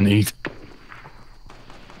 That's all I need.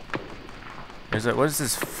 What is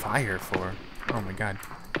this fire for? Oh, my God.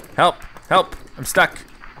 Help! Help! I'm stuck.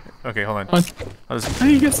 Okay, hold on. What? How do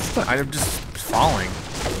you get stuck? I'm just falling.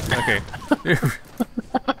 Okay.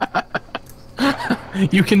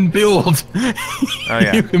 You can build. Oh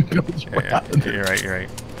yeah. You can build your yeah. You're right. You're right.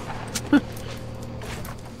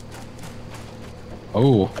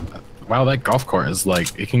 Oh, wow! That golf cart is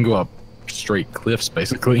like it can go up straight cliffs,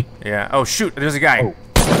 basically. Yeah. Oh shoot! There's a guy. Oh.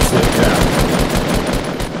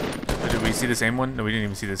 Did we see the same one? No, we didn't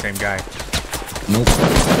even see the same guy. Nope.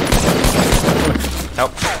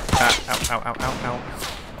 Help! Ow! Ow! Ow! Ow! Ow!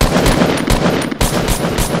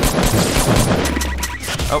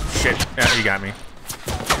 Oh shit! Yeah, he got me.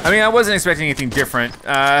 I mean, I wasn't expecting anything different. Put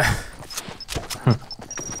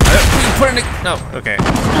in a no. Okay.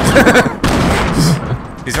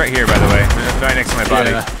 He's right here, by the way, right next to my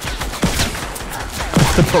body. Yeah.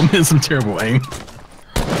 The problem is I'm terrible aim.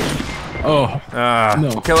 Oh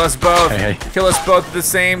no! Kill us both! Hey. Kill us both at the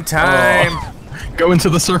same time! Oh. Go into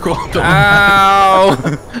the circle. Ow!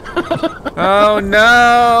 Oh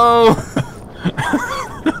no!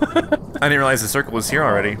 I didn't realize the circle was here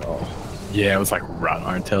already. Yeah, it was like right on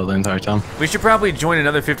our tail the entire time. We should probably join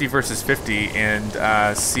another 50 versus 50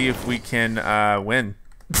 and see if we can win.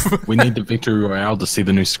 We need the Victory Royale to see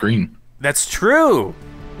the new screen. That's true!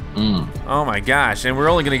 Mm. Oh my gosh, and we're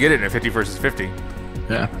only going to get it in a 50 versus 50.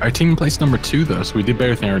 Yeah, our team placed number 2 though, so we did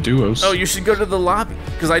better than our duos. Oh, you should go to the lobby,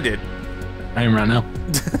 because I did. I am right now.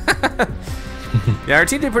 Yeah, our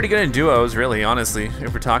team did pretty good in duos, really, honestly,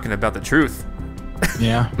 if we're talking about the truth.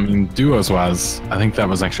 Yeah, I mean, duos-wise, I think that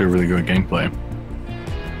was actually a really good gameplay.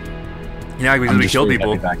 Yeah, because we killed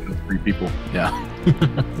people. Back to 3 people. Yeah.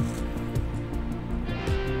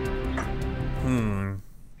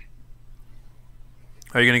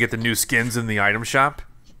 Are you going to get the new skins in the item shop?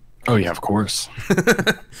 Oh yeah, of course.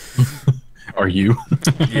 Are you?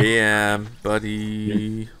 Yeah,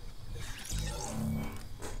 buddy.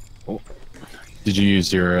 Oh. Did you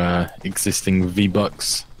use your existing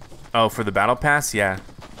V-Bucks? Oh, for the battle pass? Yeah.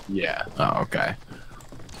 Yeah. Oh, okay.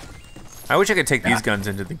 I wish I could take these guns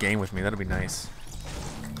into the game with me. That'd be nice.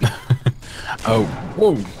 Oh,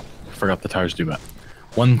 whoa! Forgot the tires do that.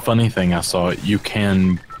 One funny thing I saw, you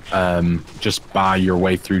can just buy your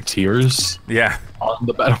way through tiers. Yeah. On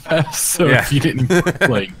the battle pass, so Yeah. if you didn't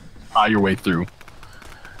like buy your way through.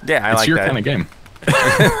 Yeah, I it's like your that. kind of game.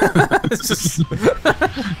 It's just...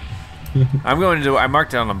 I'm going to. I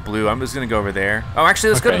marked it on blue. I'm just gonna go over there. Oh, actually,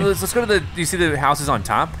 let's go. Let's go to the. Do you see the houses on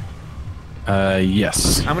top?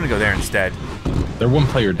 Yes. I'm gonna go there instead. They're one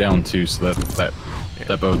player down too, so that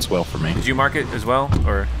bodes well for me. Did you mark it as well,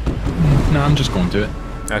 or? No, I'm just going to it.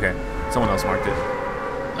 Okay, someone else marked it.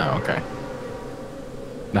 Oh, okay.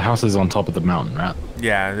 The house is on top of the mountain, right?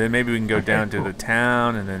 Yeah. Then maybe we can go down to the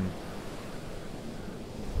town and then.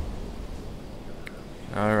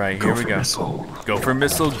 All right, here we go. Missile. Go for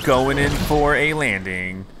missile, going in for a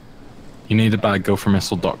landing. You need to buy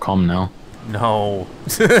goformissile.com now. No.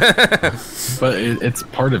 But it's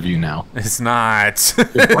part of you now. It's not.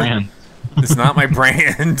 Your brand. It's not my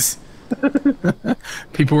brand.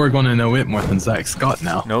 People are going to know it more than ZackScott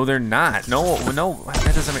now. No, they're not. No,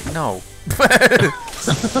 that doesn't make, no.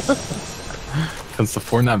 Because the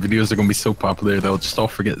Fortnite videos are going to be so popular, they'll just all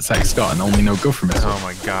forget ZackScott and only know GoForMissile. Oh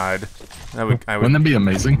my god. Wouldn't that be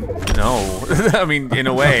amazing? No. I mean, in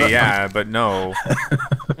a way, yeah, but no.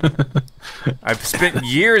 I've spent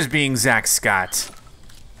years being ZackScott.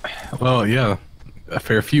 Well, yeah. A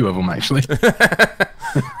fair few of them, actually.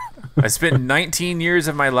 I spent 19 years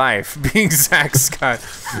of my life being ZackScott.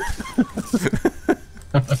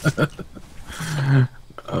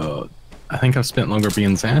 I think I've spent longer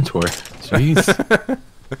being Zanitor. Jeez.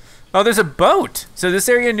 Oh, there's a boat. So this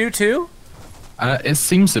area new too? It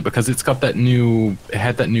seems it because it's got that new. It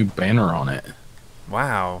had that new banner on it.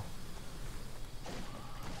 Wow.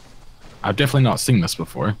 I've definitely not seen this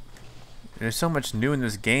before. There's so much new in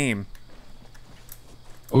this game.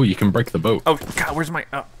 Oh, you can break the boat. Oh god, where's my?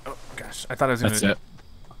 Oh gosh, I thought I was gonna. That's it.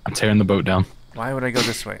 I'm tearing the boat down. Why would I go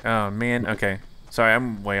this way? Oh man. Okay. Sorry,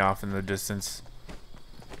 I'm way off in the distance.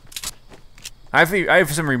 I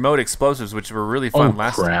have some remote explosives which were really fun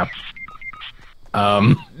last time. Crap.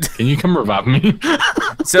 Can you come revive me?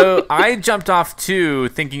 So I jumped off too,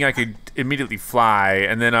 thinking I could immediately fly,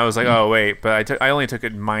 and then I was like, "Oh wait!" But I only took a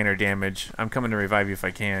minor damage. I'm coming to revive you if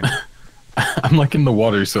I can. I'm like in the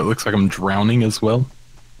water, so it looks like I'm drowning as well.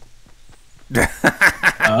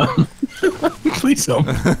 Please help.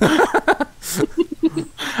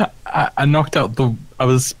 I knocked out the. I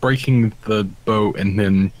was breaking the boat, and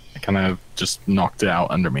then I kind of just knocked it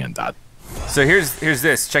out under me and died. So here's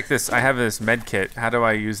this. Check this. I have this med kit. How do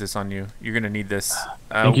I use this on you? You're gonna need this.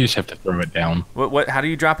 I think you just have to throw it down. What? How do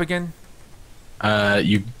you drop again?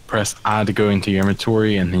 You press I to go into your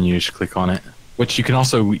inventory, and then you just click on it. Which you can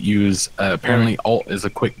also use. Apparently, Alt is a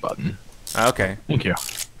quick button. Okay. Thank you.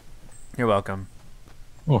 You're welcome.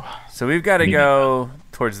 Oh. So we've got to go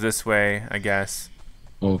towards this way, I guess.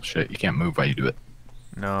 Oh shit! You can't move while you do it.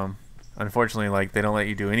 No, unfortunately, like they don't let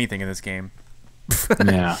you do anything in this game.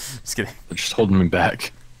 Yeah. Just kidding. They're just holding me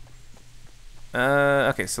back.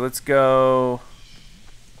 Okay, so let's go.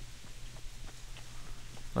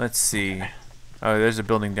 Let's see. Oh, there's a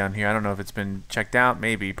building down here. I don't know if it's been checked out.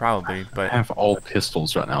 Maybe, probably, but I have all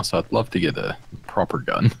pistols right now, so I'd love to get a proper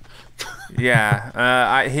gun.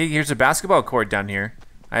 yeah. Here's a basketball court down here.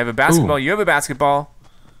 I have a basketball. Ooh. You have a basketball.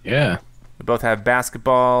 Yeah. We both have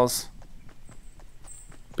basketballs.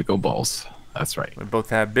 Big old balls. That's right. We both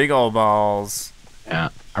have big old balls. Yeah.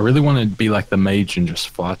 I really want to be like the mage and just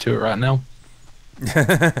fly to it right now.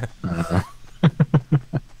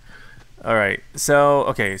 All right. So,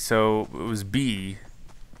 okay. So it was B.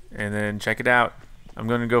 And then check it out. I'm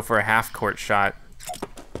going to go for a half court shot.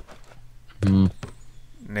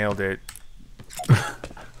 Nailed it.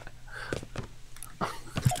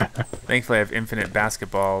 Thankfully, I have infinite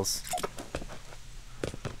basketballs.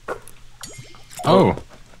 Oh.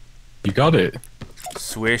 You got it.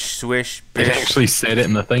 Swish, swish, bish. It actually said it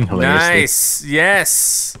in the thing hilariously. Nice.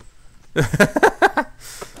 Yes.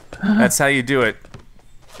 That's how you do it.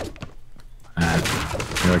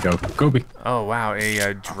 Here I go. Gobi. Oh, wow.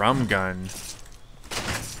 A drum gun.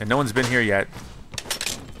 And no one's been here yet.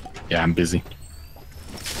 Yeah, I'm busy.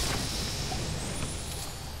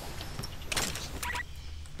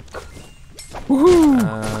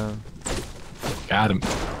 Woohoo! Got him.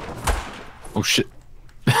 Oh, shit.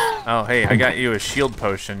 Oh, hey, I got you a shield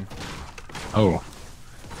potion. Oh.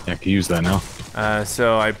 Yeah, I can use that now.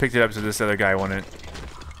 So I picked it up so this other guy wanted it.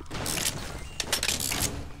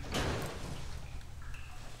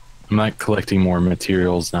 I'm like collecting more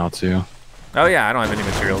materials now, too. Oh, yeah, I don't have any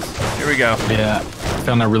materials. Here we go. Yeah, I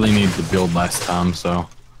found I really needed to build last time, so...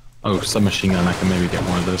 Oh, submachine gun, I can maybe get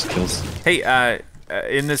one of those kills. Hey,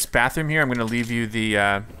 in this bathroom here, I'm going to leave you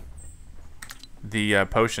the the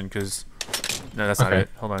potion because no, that's not it.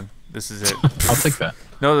 Hold on, this is it. I'll take that.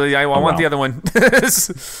 No, I want the other one.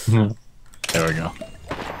 There we go.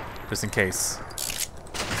 Just in case.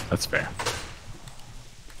 That's fair.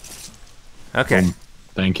 Okay. Boom.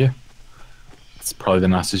 Thank you. It's probably the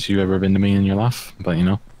nicest you've ever been to me in your life, but you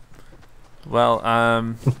know. Well,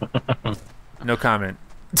 no comment.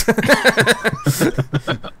 That's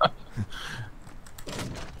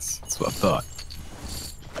what I thought.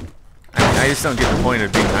 I just don't get the point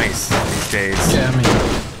of being nice these days. Yeah, I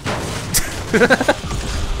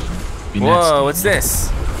mean. Whoa, what's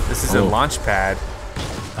this? This is a launch pad.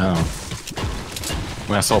 Oh.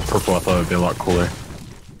 When I saw purple, I thought it'd be a lot cooler.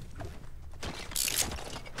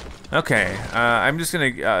 Okay, I'm just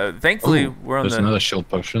gonna. Thankfully, we're on There's another shield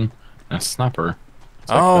potion and a sniper.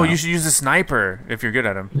 Oh, you should use a sniper if you're good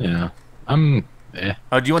at them. Yeah, I'm.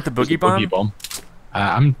 Oh, do you want the boogie bomb? Boogie bomb.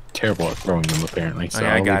 I'm terrible at throwing them, apparently. So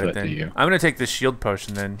yeah, I got I'll it leave that then. to you. I'm gonna take the shield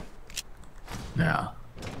potion then. Yeah.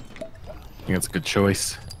 I think that's a good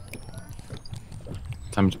choice.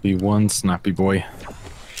 Time to be one snappy boy.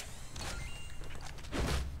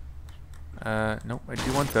 Nope, I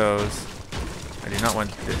do want those. I do not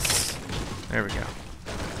want this. There we go.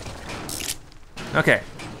 Okay.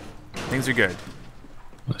 Things are good.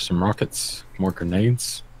 There's some rockets, more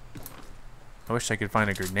grenades. I wish I could find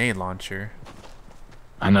a grenade launcher.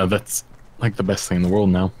 I know, that's like the best thing in the world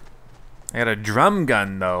now. I got a drum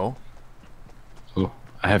gun though. Oh,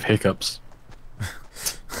 I have hiccups.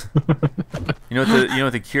 You know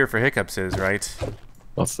what the cure for hiccups is, right?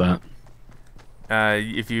 What's that?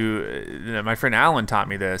 If you, my friend Alan taught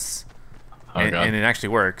me this, and it actually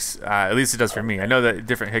works. At least it does for me. I know that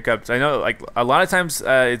different hiccups. I know like a lot of times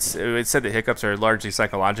it's said that hiccups are largely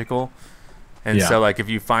psychological, and so like if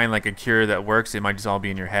you find like a cure that works, it might just all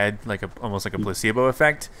be in your head, like almost like a placebo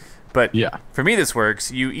effect. But for me, this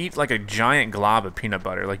works. You eat like a giant glob of peanut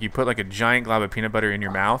butter. Like you put like a giant glob of peanut butter in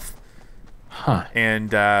your mouth. Huh.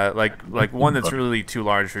 And like one that's really too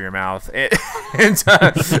large for your mouth, and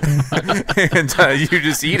you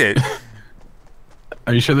just eat it.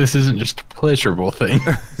 Are you sure this isn't just a pleasurable thing?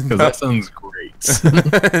 Because that sounds great.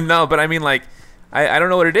 No, but I mean, like, I don't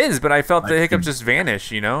know what it is, but I felt the hiccup just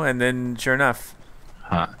vanish, you know, and then sure enough.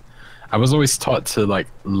 Huh. I was always taught to like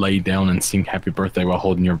lay down and sing "Happy Birthday" while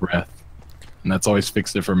holding your breath, and that's always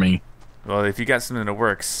fixed it for me. Well, if you got something that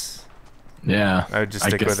works, yeah, I would just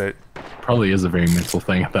stick with it. Probably is a very mental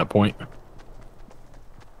thing at that point.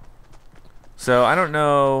 So I don't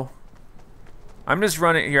know. I'm just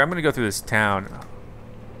running here. I'm gonna go through this town.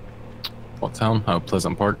 What town? Oh,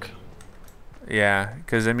 Pleasant Park. Yeah,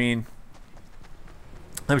 because I mean,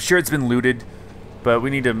 I'm sure it's been looted, but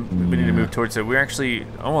we need to move towards it. We're actually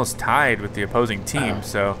almost tied with the opposing team,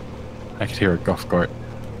 so. I could hear a golf cart.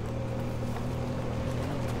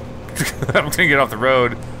 I'm gonna get off the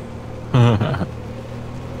road.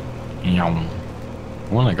 Yum.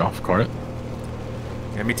 I want a golf cart.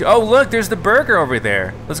 Yeah, me too. Oh, look, there's the burger over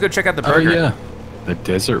there. Let's go check out the burger. Oh, yeah. The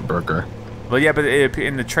desert burger. Well, yeah, but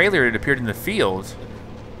in the trailer, it appeared in the field.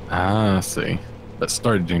 Ah, I see. That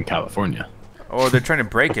started in California. Oh, they're trying to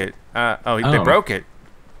break it. They broke it.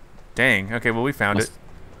 Dang. Okay, well, we found it.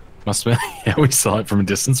 Must have been. Yeah, we saw it from a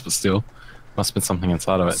distance, but still. Must have been something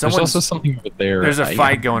inside of it. There's also something over there. There's a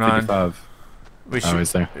fight going on. We should,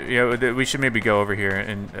 is there? Yeah, we should maybe go over here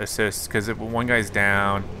and assist, because one guy's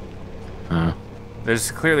down.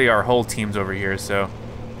 There's clearly our whole team's over here, so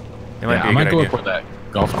it might be a good idea. I might go up where that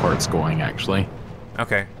golf cart's going, actually.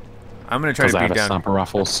 Okay. I'm going to try to beat down. Because I have a sniper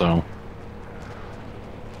rifle, so...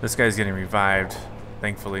 This guy's getting revived,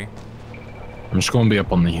 thankfully. I'm just going to be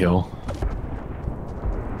up on the hill.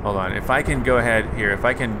 Hold on. If I can go ahead here, if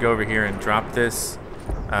I can go over here and drop this,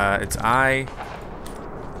 it's I,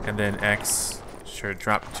 and then X. Sure,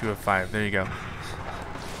 drop 2 of 5. There you go.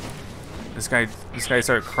 This guy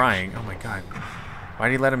started crying. Oh my god. Why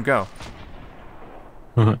did he let him go?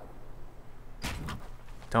 Don't.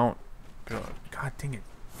 God dang it.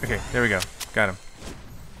 Okay, there we go. Got him.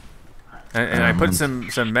 And I put some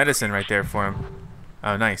medicine right there for him.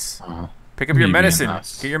 Oh, nice. Pick up your medicine.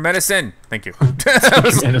 Get your medicine. Thank you. I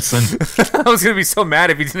was gonna be so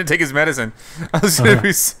mad if he didn't take his medicine. I was gonna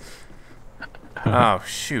be. Oh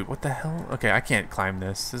shoot! What the hell? Okay, I can't climb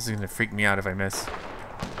this. This is gonna freak me out if I miss.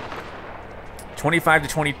 25 to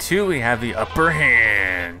 22. We have the upper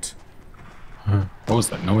hand. What was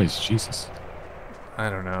that noise? Jesus. I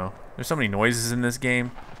don't know. There's so many noises in this game.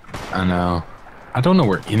 I know. I don't know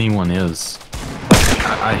where anyone is.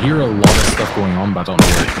 I hear a lot of stuff going on, but I don't know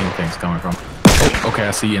where anything's coming from. Oh, okay,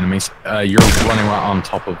 I see enemies. You're running right on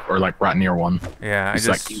top of, or like right near one. Yeah, it's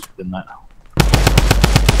like in that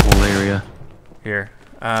whole area. Here.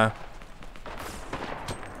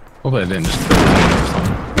 Hopefully I didn't just kill him or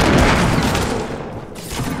something.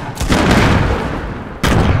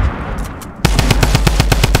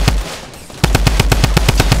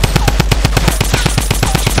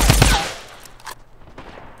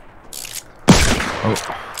 Oh,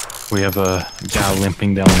 we have a guy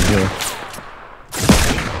limping down the hill.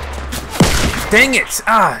 Dang it!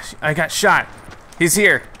 Ah, I got shot. He's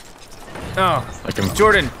here. Oh,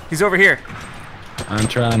 Jordan, he's over here. I'm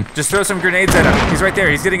trying. Just throw some grenades at him. He's right there.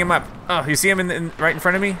 He's getting him up. Oh, you see him right in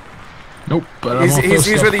front of me? Nope. But he's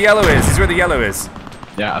where the yellow is. He's where the yellow is.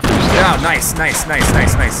 Yeah, I finished that. Oh, nice.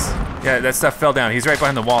 Yeah, that stuff fell down. He's right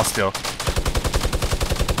behind the wall still.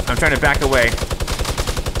 I'm trying to back away.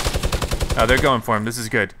 Oh, they're going for him. This is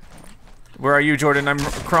good. Where are you, Jordan? I'm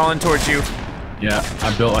crawling towards you. Yeah,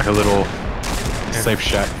 I built like a little safe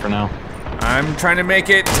shack for now. I'm trying to make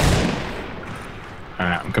it.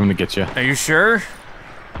 Alright, I'm coming to get you. Are you sure?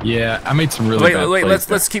 Yeah, I made some really bad wait, plays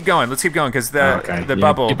let's keep going. Let's keep going because the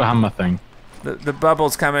bubble. Get behind my thing. The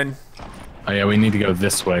bubble's coming. Oh yeah, we need to go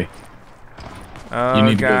this way. Oh, you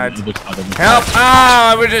need God. to go to the other side of the Help!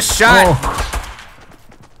 Ah, we're just shot. Oh.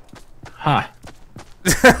 Huh.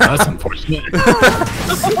 That's unfortunate.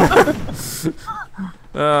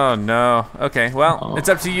 Oh no. Okay, well, it's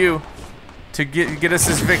up to you to get us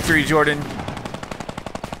this victory, Jordan.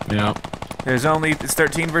 Yeah. It's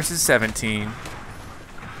 13 versus 17.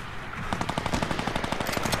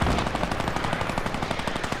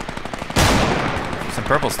 Some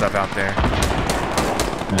purple stuff out there.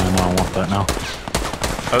 Yeah, no, I want that now.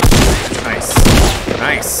 Oh, nice.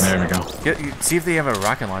 Nice. There we go. See if they have a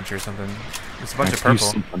rocket launcher or something. There's a bunch of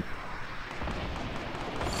purple.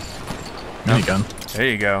 Minigun. There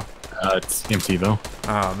you go. It's empty though.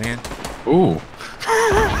 Oh man. Ooh.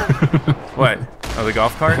 What? Oh, the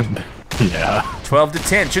golf cart? Yeah. 12 to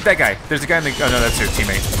 10. Shoot that guy. There's a guy in the. Oh no, that's your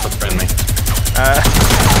teammate. That's friendly.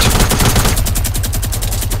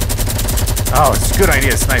 Oh, it's a good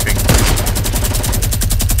idea sniping.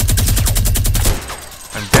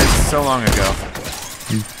 I'm dead so long ago.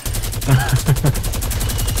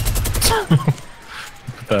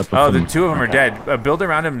 Oh, the two of them are dead. Build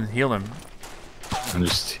around him and heal him. I'm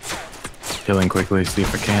just healing quickly, see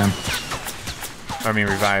if I can. I mean,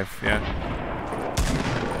 revive, yeah.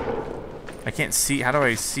 I can't see. How do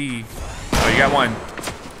I see? Oh, you got one.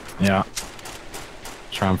 Yeah.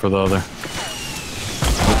 Trying for the other.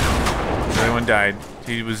 The other one died.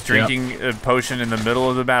 He was drinking a potion in the middle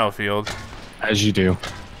of the battlefield. As you do.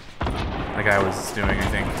 That guy was doing, I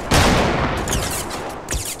think.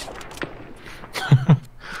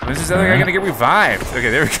 When's this other guy gonna get revived? Okay,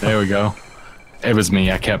 there we go. There we go. It was me.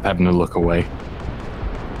 I kept having to look away.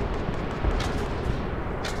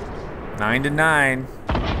 9 to 9.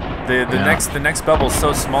 The next bubble's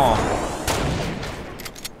so small.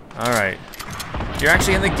 All right, you're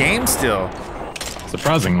actually in the game still.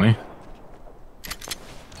 Surprisingly.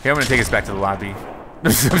 Here, I'm gonna take us back to the lobby.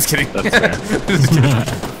 I'm just kidding. That's fair.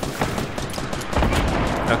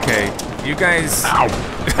 Okay, you guys. Ow.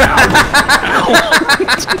 Ow.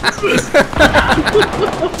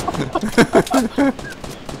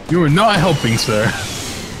 You are not helping, sir.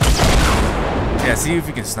 Yeah, see if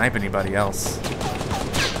you can snipe anybody else.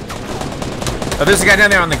 Oh, there's a guy down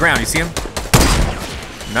there on the ground. You see him?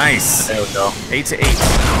 Nice. There we go. 8 to 8.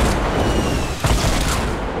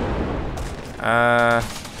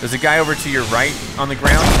 There's a guy over to your right on the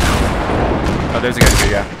ground. Oh, there's a guy too,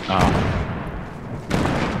 yeah. Oh.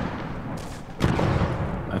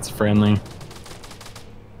 That's friendly.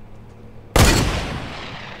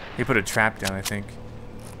 He put a trap down, I think.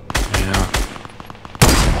 Yeah.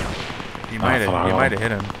 You might have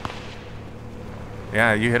hit him.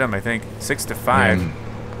 Yeah, you hit him, I think. 6 to 5.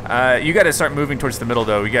 You got to start moving towards the middle,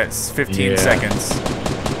 though. We got 15 seconds.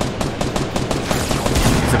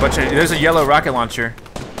 There's a yellow rocket launcher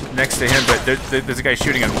next to him, but there's a guy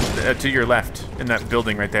shooting him to your left in that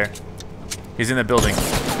building right there. He's in the building.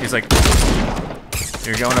 He's like,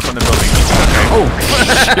 you're going up on the building. Okay. Oh,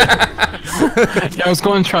 shit. Yeah, I was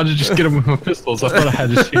going to try to just get him with my pistols. I thought I had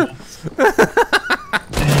his shields.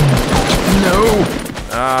 No.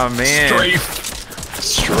 Oh, man.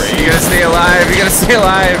 Strafe. You gotta stay alive. You gotta stay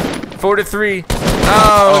alive. 4 to 3.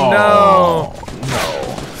 Oh, no.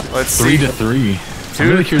 Let's 3 see. to 3. 2 I'm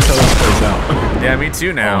really curious how this plays out. Yeah, me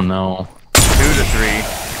too now. Oh no. 2 to 3.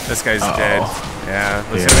 This guy's dead. Yeah,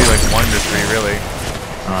 it's gonna be like 1 to 3, really.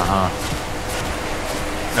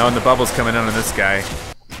 No, and the bubble's coming in on this guy.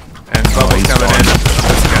 And the bubble's coming in on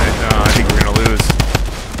this guy. No, I think we're gonna lose.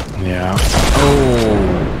 Yeah. Oh.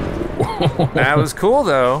 That was cool,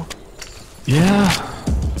 though. Yeah.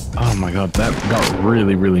 Oh my god, that got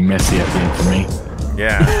really, really messy at the end for me.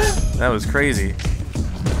 Yeah, that was crazy.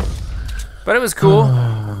 But it was cool.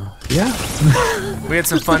 Yeah. We had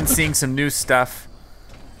some fun seeing some new stuff.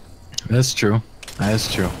 That's true.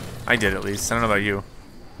 That's true. I did, at least. I don't know about you.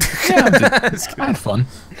 Yeah, I had fun.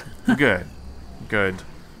 Good. Good.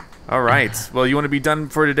 All right. Well, you want to be done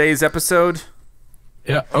for today's episode?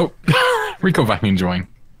 Yeah. Oh, Rico vacuum join.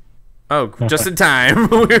 Oh, just in time.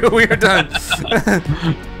 We're done.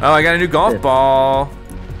 Oh, I got a new golf ball.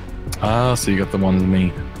 Ah, so you got the one with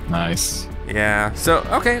me. Nice. Yeah. So,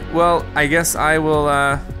 okay. Well, I guess I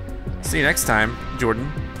will see you next time,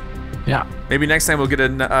 Jordan. Yeah. Maybe next time we'll get a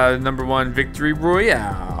 #1 victory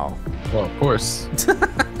royale. Well, of course.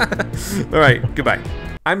 All right. Goodbye.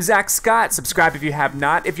 I'm Zack Scott. Subscribe if you have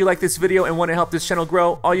not. If you like this video and want to help this channel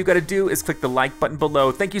grow, all you got to do is click the like button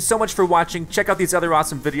below. Thank you so much for watching. Check out these other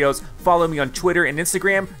awesome videos. Follow me on Twitter and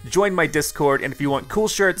Instagram. Join my Discord. And if you want cool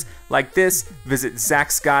shirts like this, visit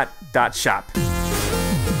ZackScott.shop.